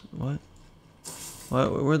advice. What?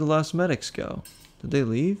 Where'd the last medics go? Did they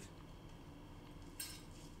leave?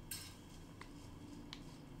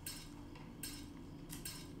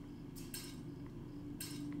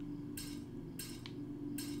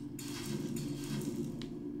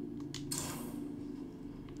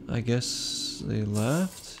 I guess they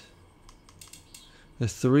left. The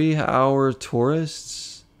 3-hour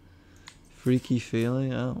tourists. Freaky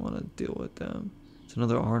feeling. I don't want to deal with them. It's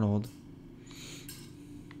another Arnold.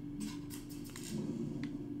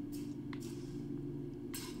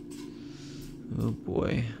 Oh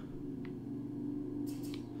boy.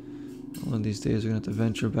 One of these days we're gonna have to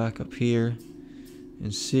venture back up here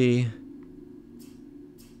and see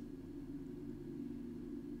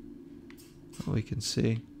what we can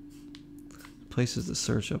see. Places to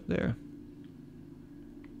search up there.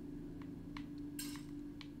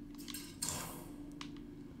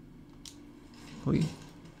 Wait.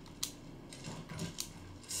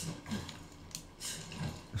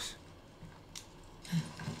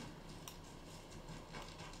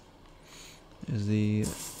 Is the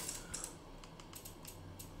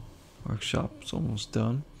workshop's almost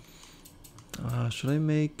done. Should I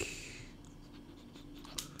make...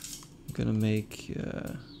 I'm gonna make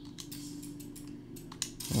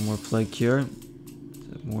one more plague cure.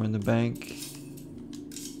 More in the bank.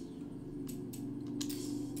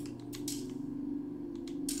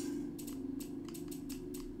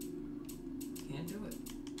 Can't do it.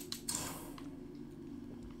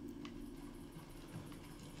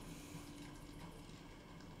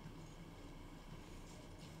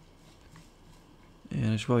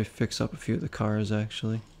 And I should probably fix up a few of the cars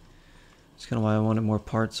actually. That's kind of why I wanted more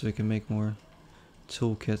parts so we can make more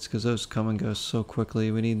toolkits, because those come and go so quickly.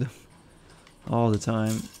 We need them all the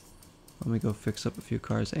time. Let me go fix up a few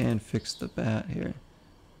cars and fix the bat here.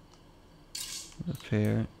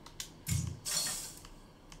 Repair.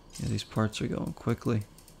 Yeah, these parts are going quickly.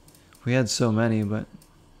 We had so many, but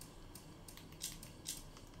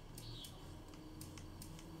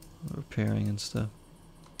repairing and stuff.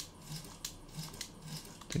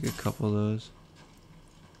 Take a couple of those.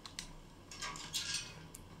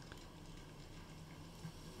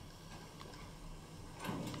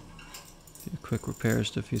 Do quick repairs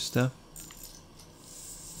to a few stuff.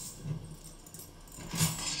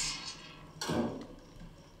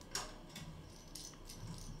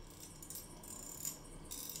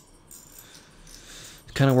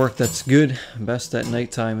 Kind of work that's good, best at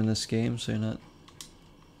nighttime in this game, so you're not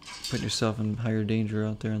putting yourself in higher danger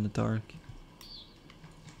out there in the dark.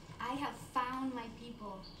 I have found my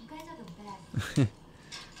people. You guys are the best.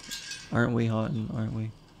 Aren't we, Houghton? Aren't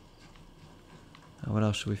we? What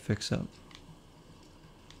else should we fix up?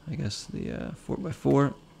 I guess the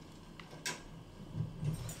 4x4.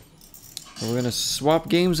 So we're gonna swap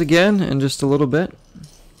games again in just a little bit.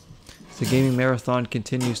 The gaming marathon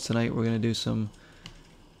continues tonight. We're gonna do some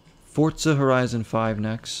Forza Horizon 5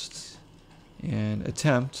 next, and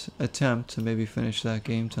attempt to maybe finish that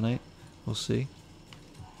game tonight. We'll see.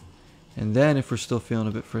 And then if we're still feeling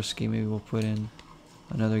a bit frisky, maybe we'll put in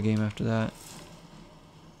another game after that.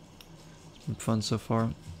 It's been fun so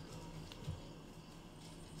far.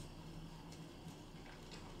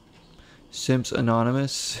 Simps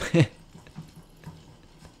Anonymous.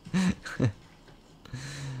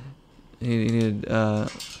 You needed an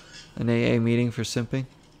AA meeting for simping?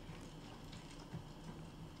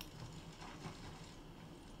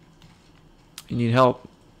 You need help.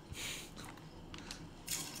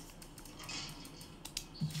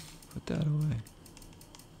 Put that away.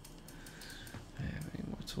 Any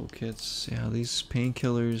more toolkits? Yeah, these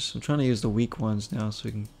painkillers. I'm trying to use the weak ones now so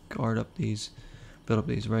we can guard up these, build up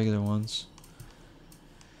these regular ones.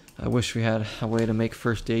 I wish we had a way to make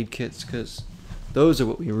first aid kits, because those are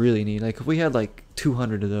what we really need. Like if we had like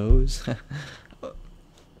 200 of those, I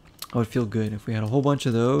would feel good. If we had a whole bunch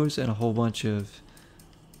of those and a whole bunch of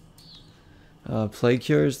plague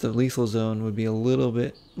cures, the lethal zone would be a little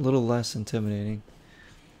less intimidating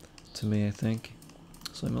to me, I think.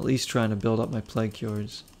 So I'm at least trying to build up my plague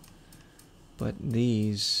cures. But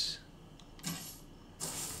these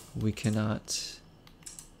we cannot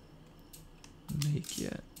make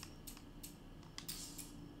yet.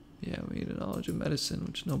 Yeah, we need a knowledge of medicine,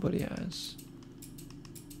 which nobody has.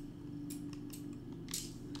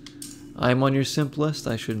 I'm on your simp list.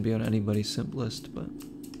 I shouldn't be on anybody's simp list, but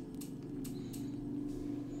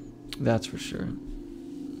that's for sure.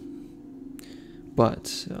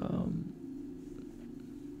 But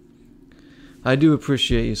I do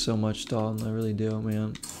appreciate you so much, Dalton. I really do,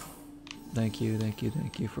 man. Thank you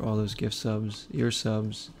for all those gift subs, your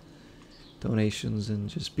subs, donations, and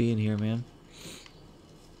just being here, man.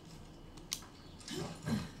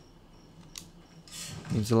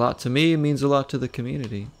 It means a lot to me. It means a lot to the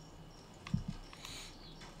community.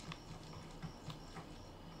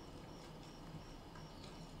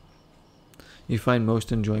 You find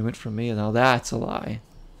most enjoyment from me? Now that's a lie.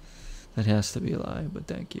 That has to be a lie, but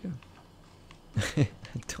thank you.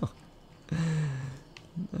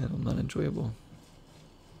 I'm not enjoyable.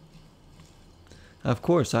 Of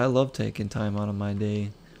course, I love taking time out of my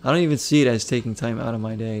day. I don't even see it as taking time out of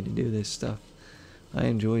my day to do this stuff. I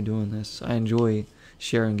enjoy doing this. I enjoy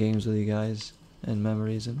sharing games with you guys and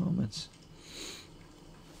memories and moments.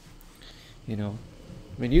 You know,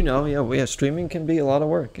 I mean, you know, yeah, streaming can be a lot of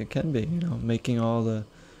work. It can be, you know, making all the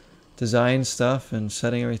design stuff and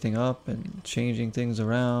setting everything up and changing things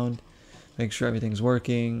around, make sure everything's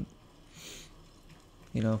working.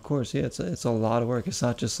 You know, of course, yeah, it's a lot of work. It's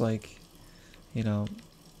not just like, you know,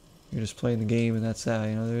 you're just playing the game and that's that.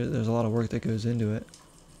 You know, there's a lot of work that goes into it.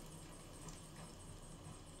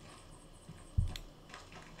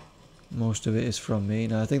 Most of it is from me.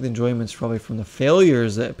 Now, I think the enjoyment's probably from the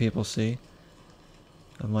failures that people see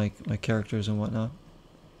of my characters and whatnot.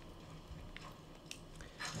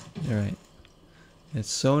 Alright.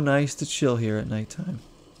 It's so nice to chill here at nighttime.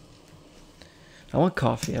 I want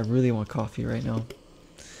coffee. I really want coffee right now.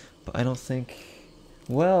 But I don't think...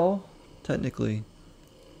 Well, technically...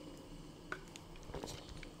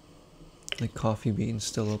 the Coffee Bean's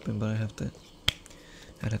still open, but I'd have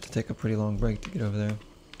to take a pretty long break to get over there.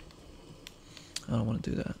 I don't want to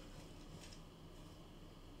do that.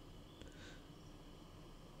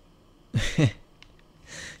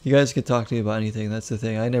 You guys can talk to me about anything. That's the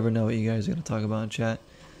thing. I never know what you guys are going to talk about in chat.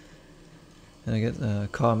 And I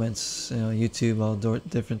get comments, you know, YouTube, all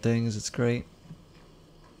different things. It's great.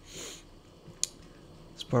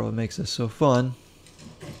 It's part of what makes this so fun.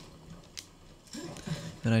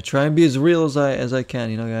 And I try and be as real as I can.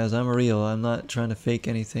 You know, guys, I'm real. I'm not trying to fake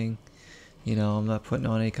anything. You know, I'm not putting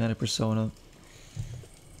on any kind of persona.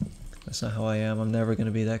 That's not how I am. I'm never going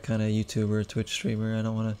to be that kind of YouTuber, Twitch streamer. I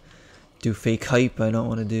don't want to do fake hype. I don't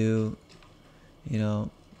want to do, you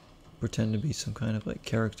know, pretend to be some kind of like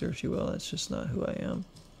character, if you will. That's just not who I am.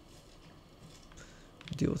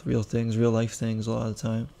 I deal with real things, real life things a lot of the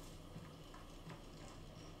time.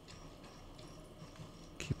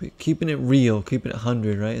 Keeping it real, keep it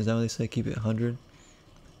 100, right? Is that what they say? Keep it 100.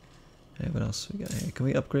 Hey, what else we got here? Can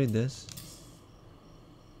we upgrade this?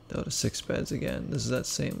 Go to 6 beds again. This is that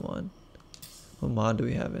same one. What mod do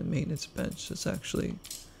we have in maintenance bench? That's actually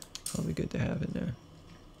probably good to have in there.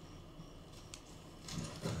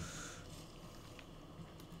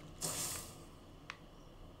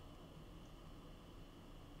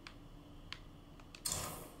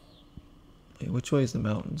 Wait, which way is the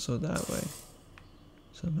mountain? So that way.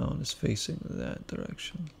 So the mountain is facing that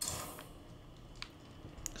direction.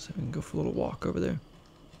 So we can go for a little walk over there.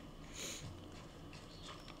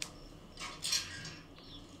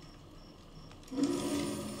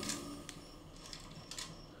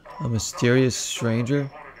 A mysterious stranger?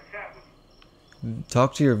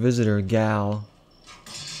 Talk to your visitor, gal.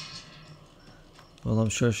 Well, I'm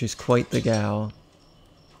sure she's quite the gal.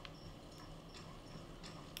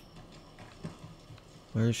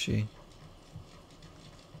 Where is she?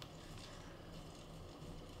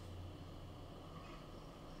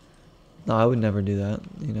 No, I would never do that.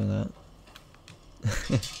 You know that.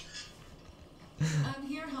 I'm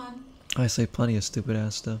here, hon. I say plenty of stupid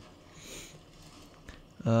ass stuff.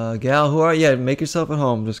 Gal, who are you? Yeah, make yourself at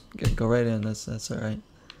home. Just go right in. That's alright.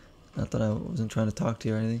 Not that I wasn't trying to talk to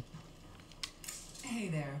you or anything. Hey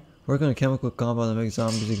there. Work on a chemical compound that makes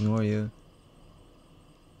zombies ignore you.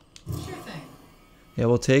 Sure thing. Yeah,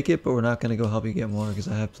 we'll take it, but we're not gonna go help you get more because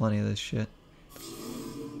I have plenty of this shit.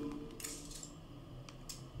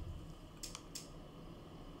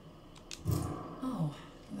 Oh,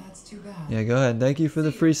 that's too bad. Yeah, go ahead. Thank you for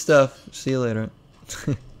the free stuff. See you later.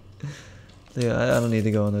 Yeah, I don't need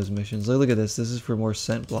to go on those missions. Look at this. This is for more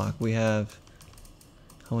scent block. We have...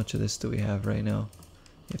 How much of this do we have right now?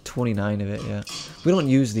 We have 29 of it, yeah. We don't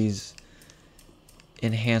use these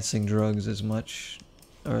enhancing drugs as much,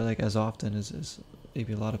 or like as often as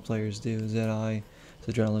maybe a lot of players do. ZI,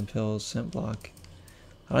 adrenaline pills, scent block.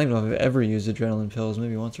 I don't even know if I've ever used adrenaline pills,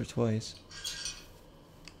 maybe once or twice.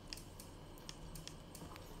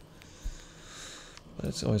 But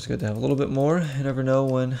it's always good to have a little bit more. You never know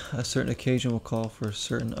when a certain occasion will call for a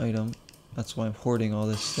certain item. That's why I'm hoarding all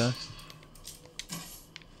this stuff.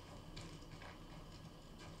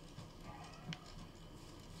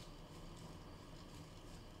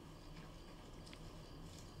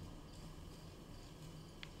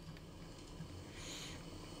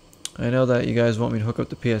 I know that you guys want me to hook up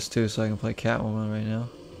the PS2 so I can play Catwoman right now.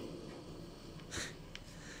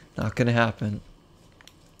 Not gonna happen.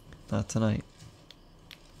 Not tonight.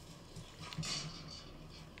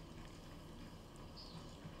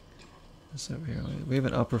 What's over here? We have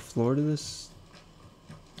an upper floor to this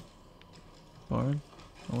barn?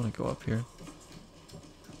 I want to go up here.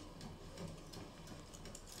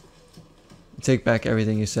 Take back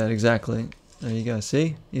everything you said. Exactly. There you go.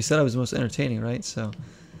 See? You said I was the most entertaining, right? So,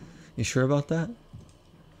 you sure about that?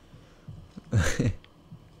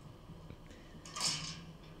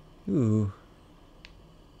 Ooh.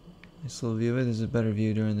 Nice little view. There's a better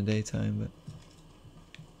view during the daytime, but...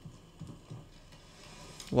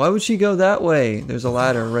 Why would she go that way? There's a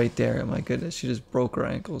ladder right there. My goodness, she just broke her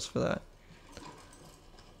ankles for that.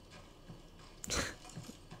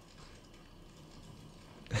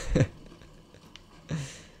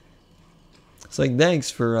 It's like, thanks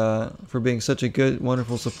for being such a good,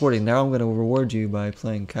 wonderful supporting. Now I'm going to reward you by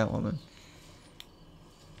playing Catwoman.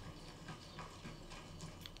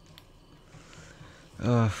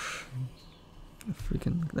 That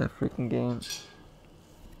freaking game.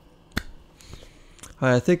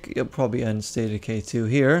 Alright, I think it'll probably end State of Decay 2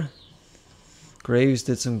 here. Graves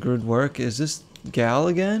did some good work. Is this Gal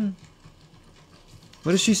again?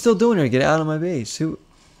 What is she still doing here? Get out of my base. Who?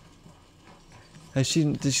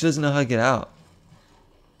 She doesn't know how to get out.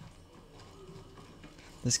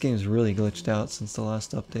 This game's really glitched out since the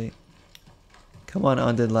last update. Come on,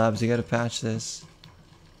 Undead Labs, you gotta patch this.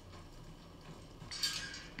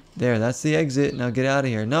 There, that's the exit. Now get out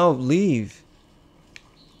of here. No, leave.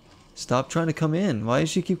 Stop trying to come in. Why does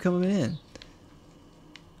she keep coming in?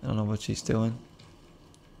 I don't know what she's doing.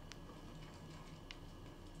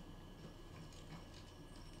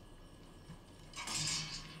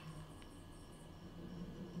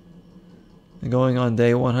 I'm going on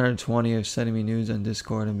day 120 of sending me news on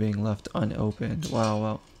Discord and being left unopened. Wow,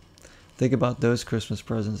 well, think about those Christmas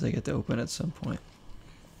presents they get to open at some point.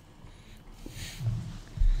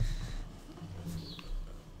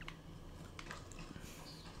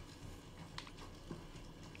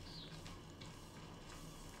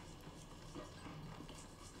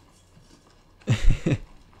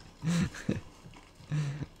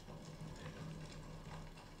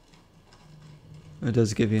 It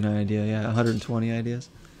does give you an idea, yeah. 120 ideas.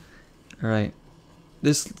 All right,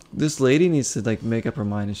 this lady needs to like make up her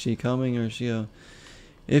mind. Is she coming or is she?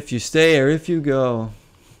 If you stay or if you go.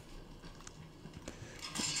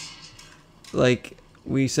 Like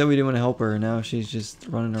we said, we didn't want to help her. Now she's just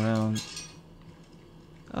running around.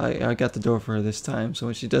 I got the door for her this time, so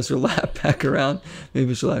when she does her lap back around,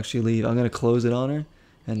 maybe she'll actually leave. I'm gonna close it on her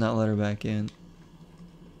and not let her back in.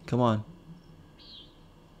 Come on.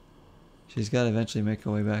 She's got to eventually make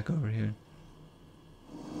her way back over here.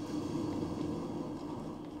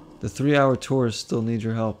 The 3-hour tours still need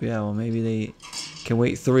your help. Yeah, well, maybe they can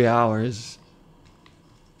wait 3 hours.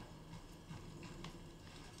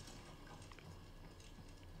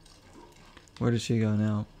 Where did she go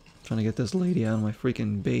now? I'm trying to get this lady out of my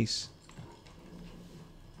freaking base.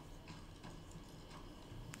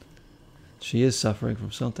 She is suffering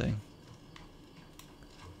from something.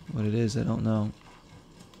 What it is, I don't know.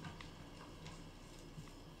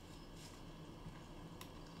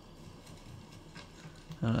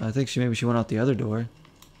 I think maybe she went out the other door.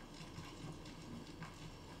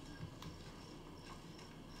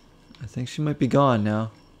 I think she might be gone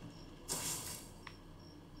now.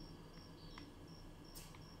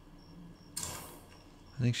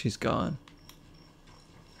 I think she's gone.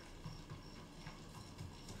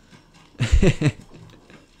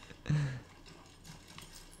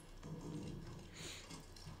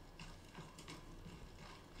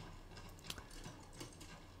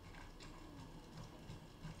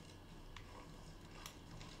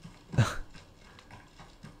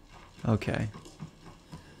 Okay.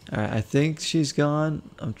 Alright, I think she's gone.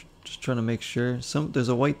 I'm just trying to make sure. There's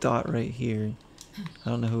a white dot right here. I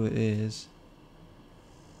don't know who it is.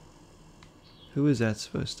 Who is that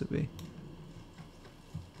supposed to be?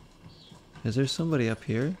 Is there somebody up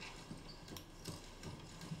here?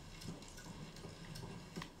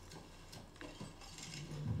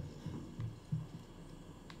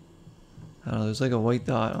 I don't know, there's like a white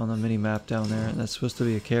dot on the mini map down there, and that's supposed to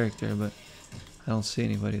be a character, but I don't see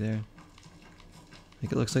anybody there.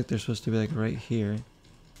 Like it looks like they're supposed to be like right here.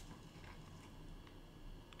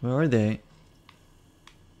 Where are they?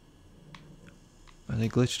 Are they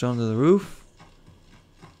glitched onto the roof?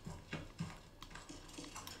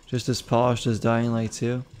 Just as polished as Dying Light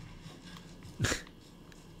 2.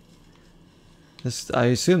 I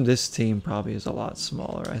assume this team probably is a lot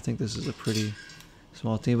smaller. I think this is a pretty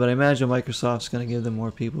small team. But I imagine Microsoft's going to give them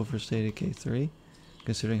more people for State of Decay 3,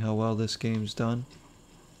 considering how well this game's done.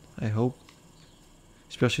 I hope.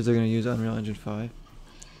 Especially if they're going to use Unreal Engine 5.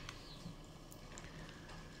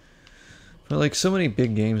 But like so many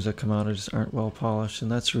big games that come out just aren't well polished,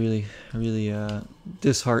 and that's really, really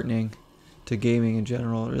disheartening to gaming in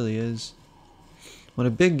general. It really is. When a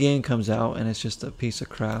big game comes out and it's just a piece of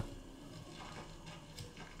crap,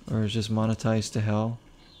 or it's just monetized to hell.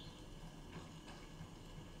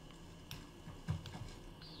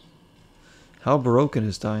 How broken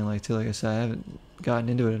is Dying Light 2? Like I said, I haven't gotten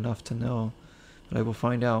into it enough to know, but I will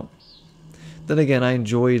find out. Then again, I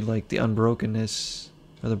enjoyed like the unbrokenness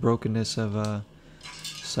or the brokenness of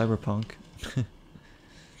Cyberpunk.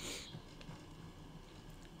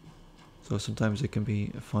 So sometimes it can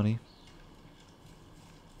be funny.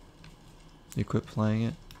 You quit playing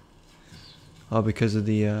it. Oh, because of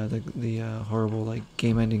the horrible like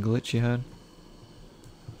game-ending glitch you had.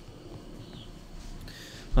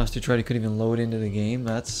 Last you tried, you couldn't even load into the game.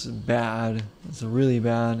 That's bad. That's really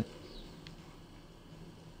bad.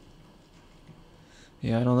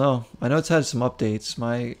 Yeah, I don't know. I know it's had some updates.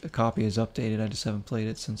 My copy is updated. I just haven't played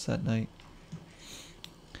it since that night.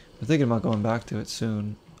 I'm thinking about going back to it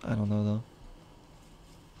soon. I don't know though.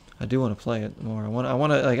 I do want to play it more. I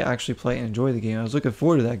want to like actually play and enjoy the game. I was looking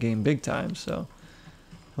forward to that game big time, so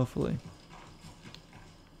hopefully.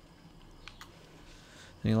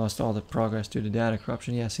 And he lost all the progress due to data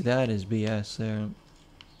corruption. Yeah, see, that is BS there.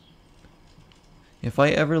 If I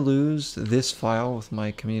ever lose this file with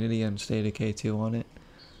my community and State of Decay 2 on it,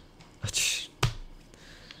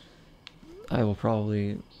 I will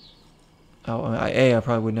probably... I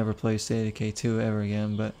probably would never play State of Decay 2 ever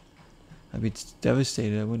again, but I'd be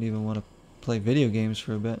devastated. I wouldn't even want to play video games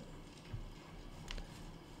for a bit.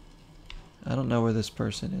 I don't know where this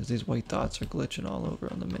person is. These white dots are glitching all over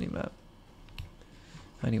on the minimap.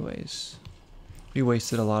 Anyways, we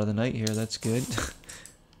wasted a lot of the night here. That's good.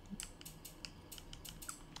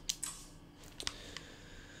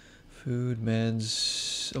 Food,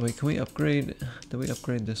 meds. Oh wait, can we upgrade? Did we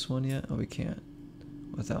upgrade this one yet? Oh, we can't.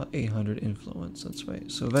 Without 800 influence. That's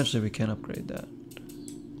right. So eventually we can upgrade that.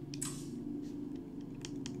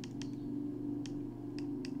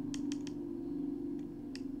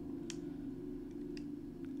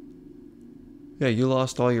 Yeah, you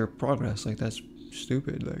lost all your progress. Like, that's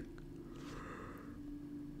stupid. Like,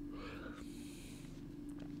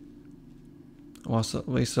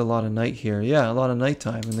 wasted a lot of night here. Yeah, a lot of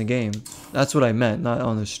nighttime in the game. That's what I meant, not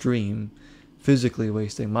on the stream. Physically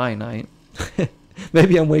wasting my night.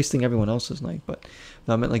 Maybe I'm wasting everyone else's night, but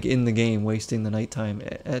I meant like in the game, wasting the nighttime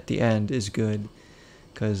at the end is good,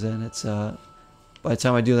 because then it's by the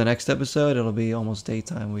time I do the next episode, it'll be almost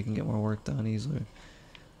daytime. We can get more work done easily.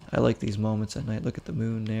 I like these moments at night. Look at the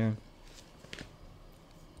moon there.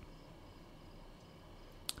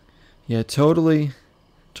 Yeah, totally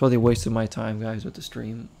wasted my time, guys, with the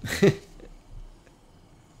stream.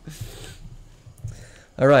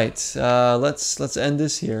 All right, let's end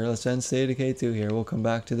this here. Let's end State of Decay 2 here. We'll come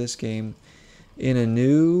back to this game in a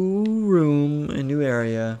new room, a new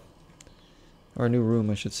area, or a new room,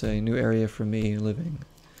 I should say, new area for me living.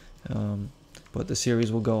 But the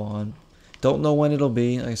series will go on. Don't know when it'll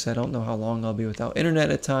be. Like I said, I don't know how long I'll be without internet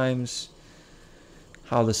at times.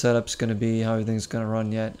 How the setup's going to be, how everything's going to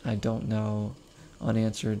run yet, I don't know.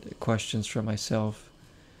 Unanswered questions for myself.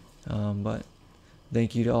 But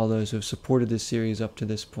thank you to all those who have supported this series up to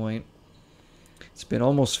this point. It's been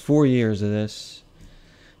almost 4 years of this.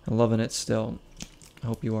 I'm loving it still. I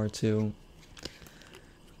hope you are too.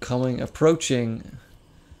 Approaching,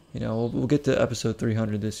 you know, we'll get to episode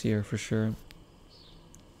 300 this year for sure.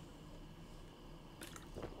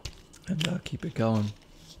 And keep it going,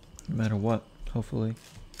 no matter what, hopefully.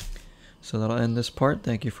 So that'll end this part.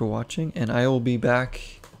 Thank you for watching, and I will be back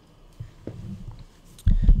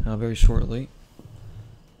very shortly.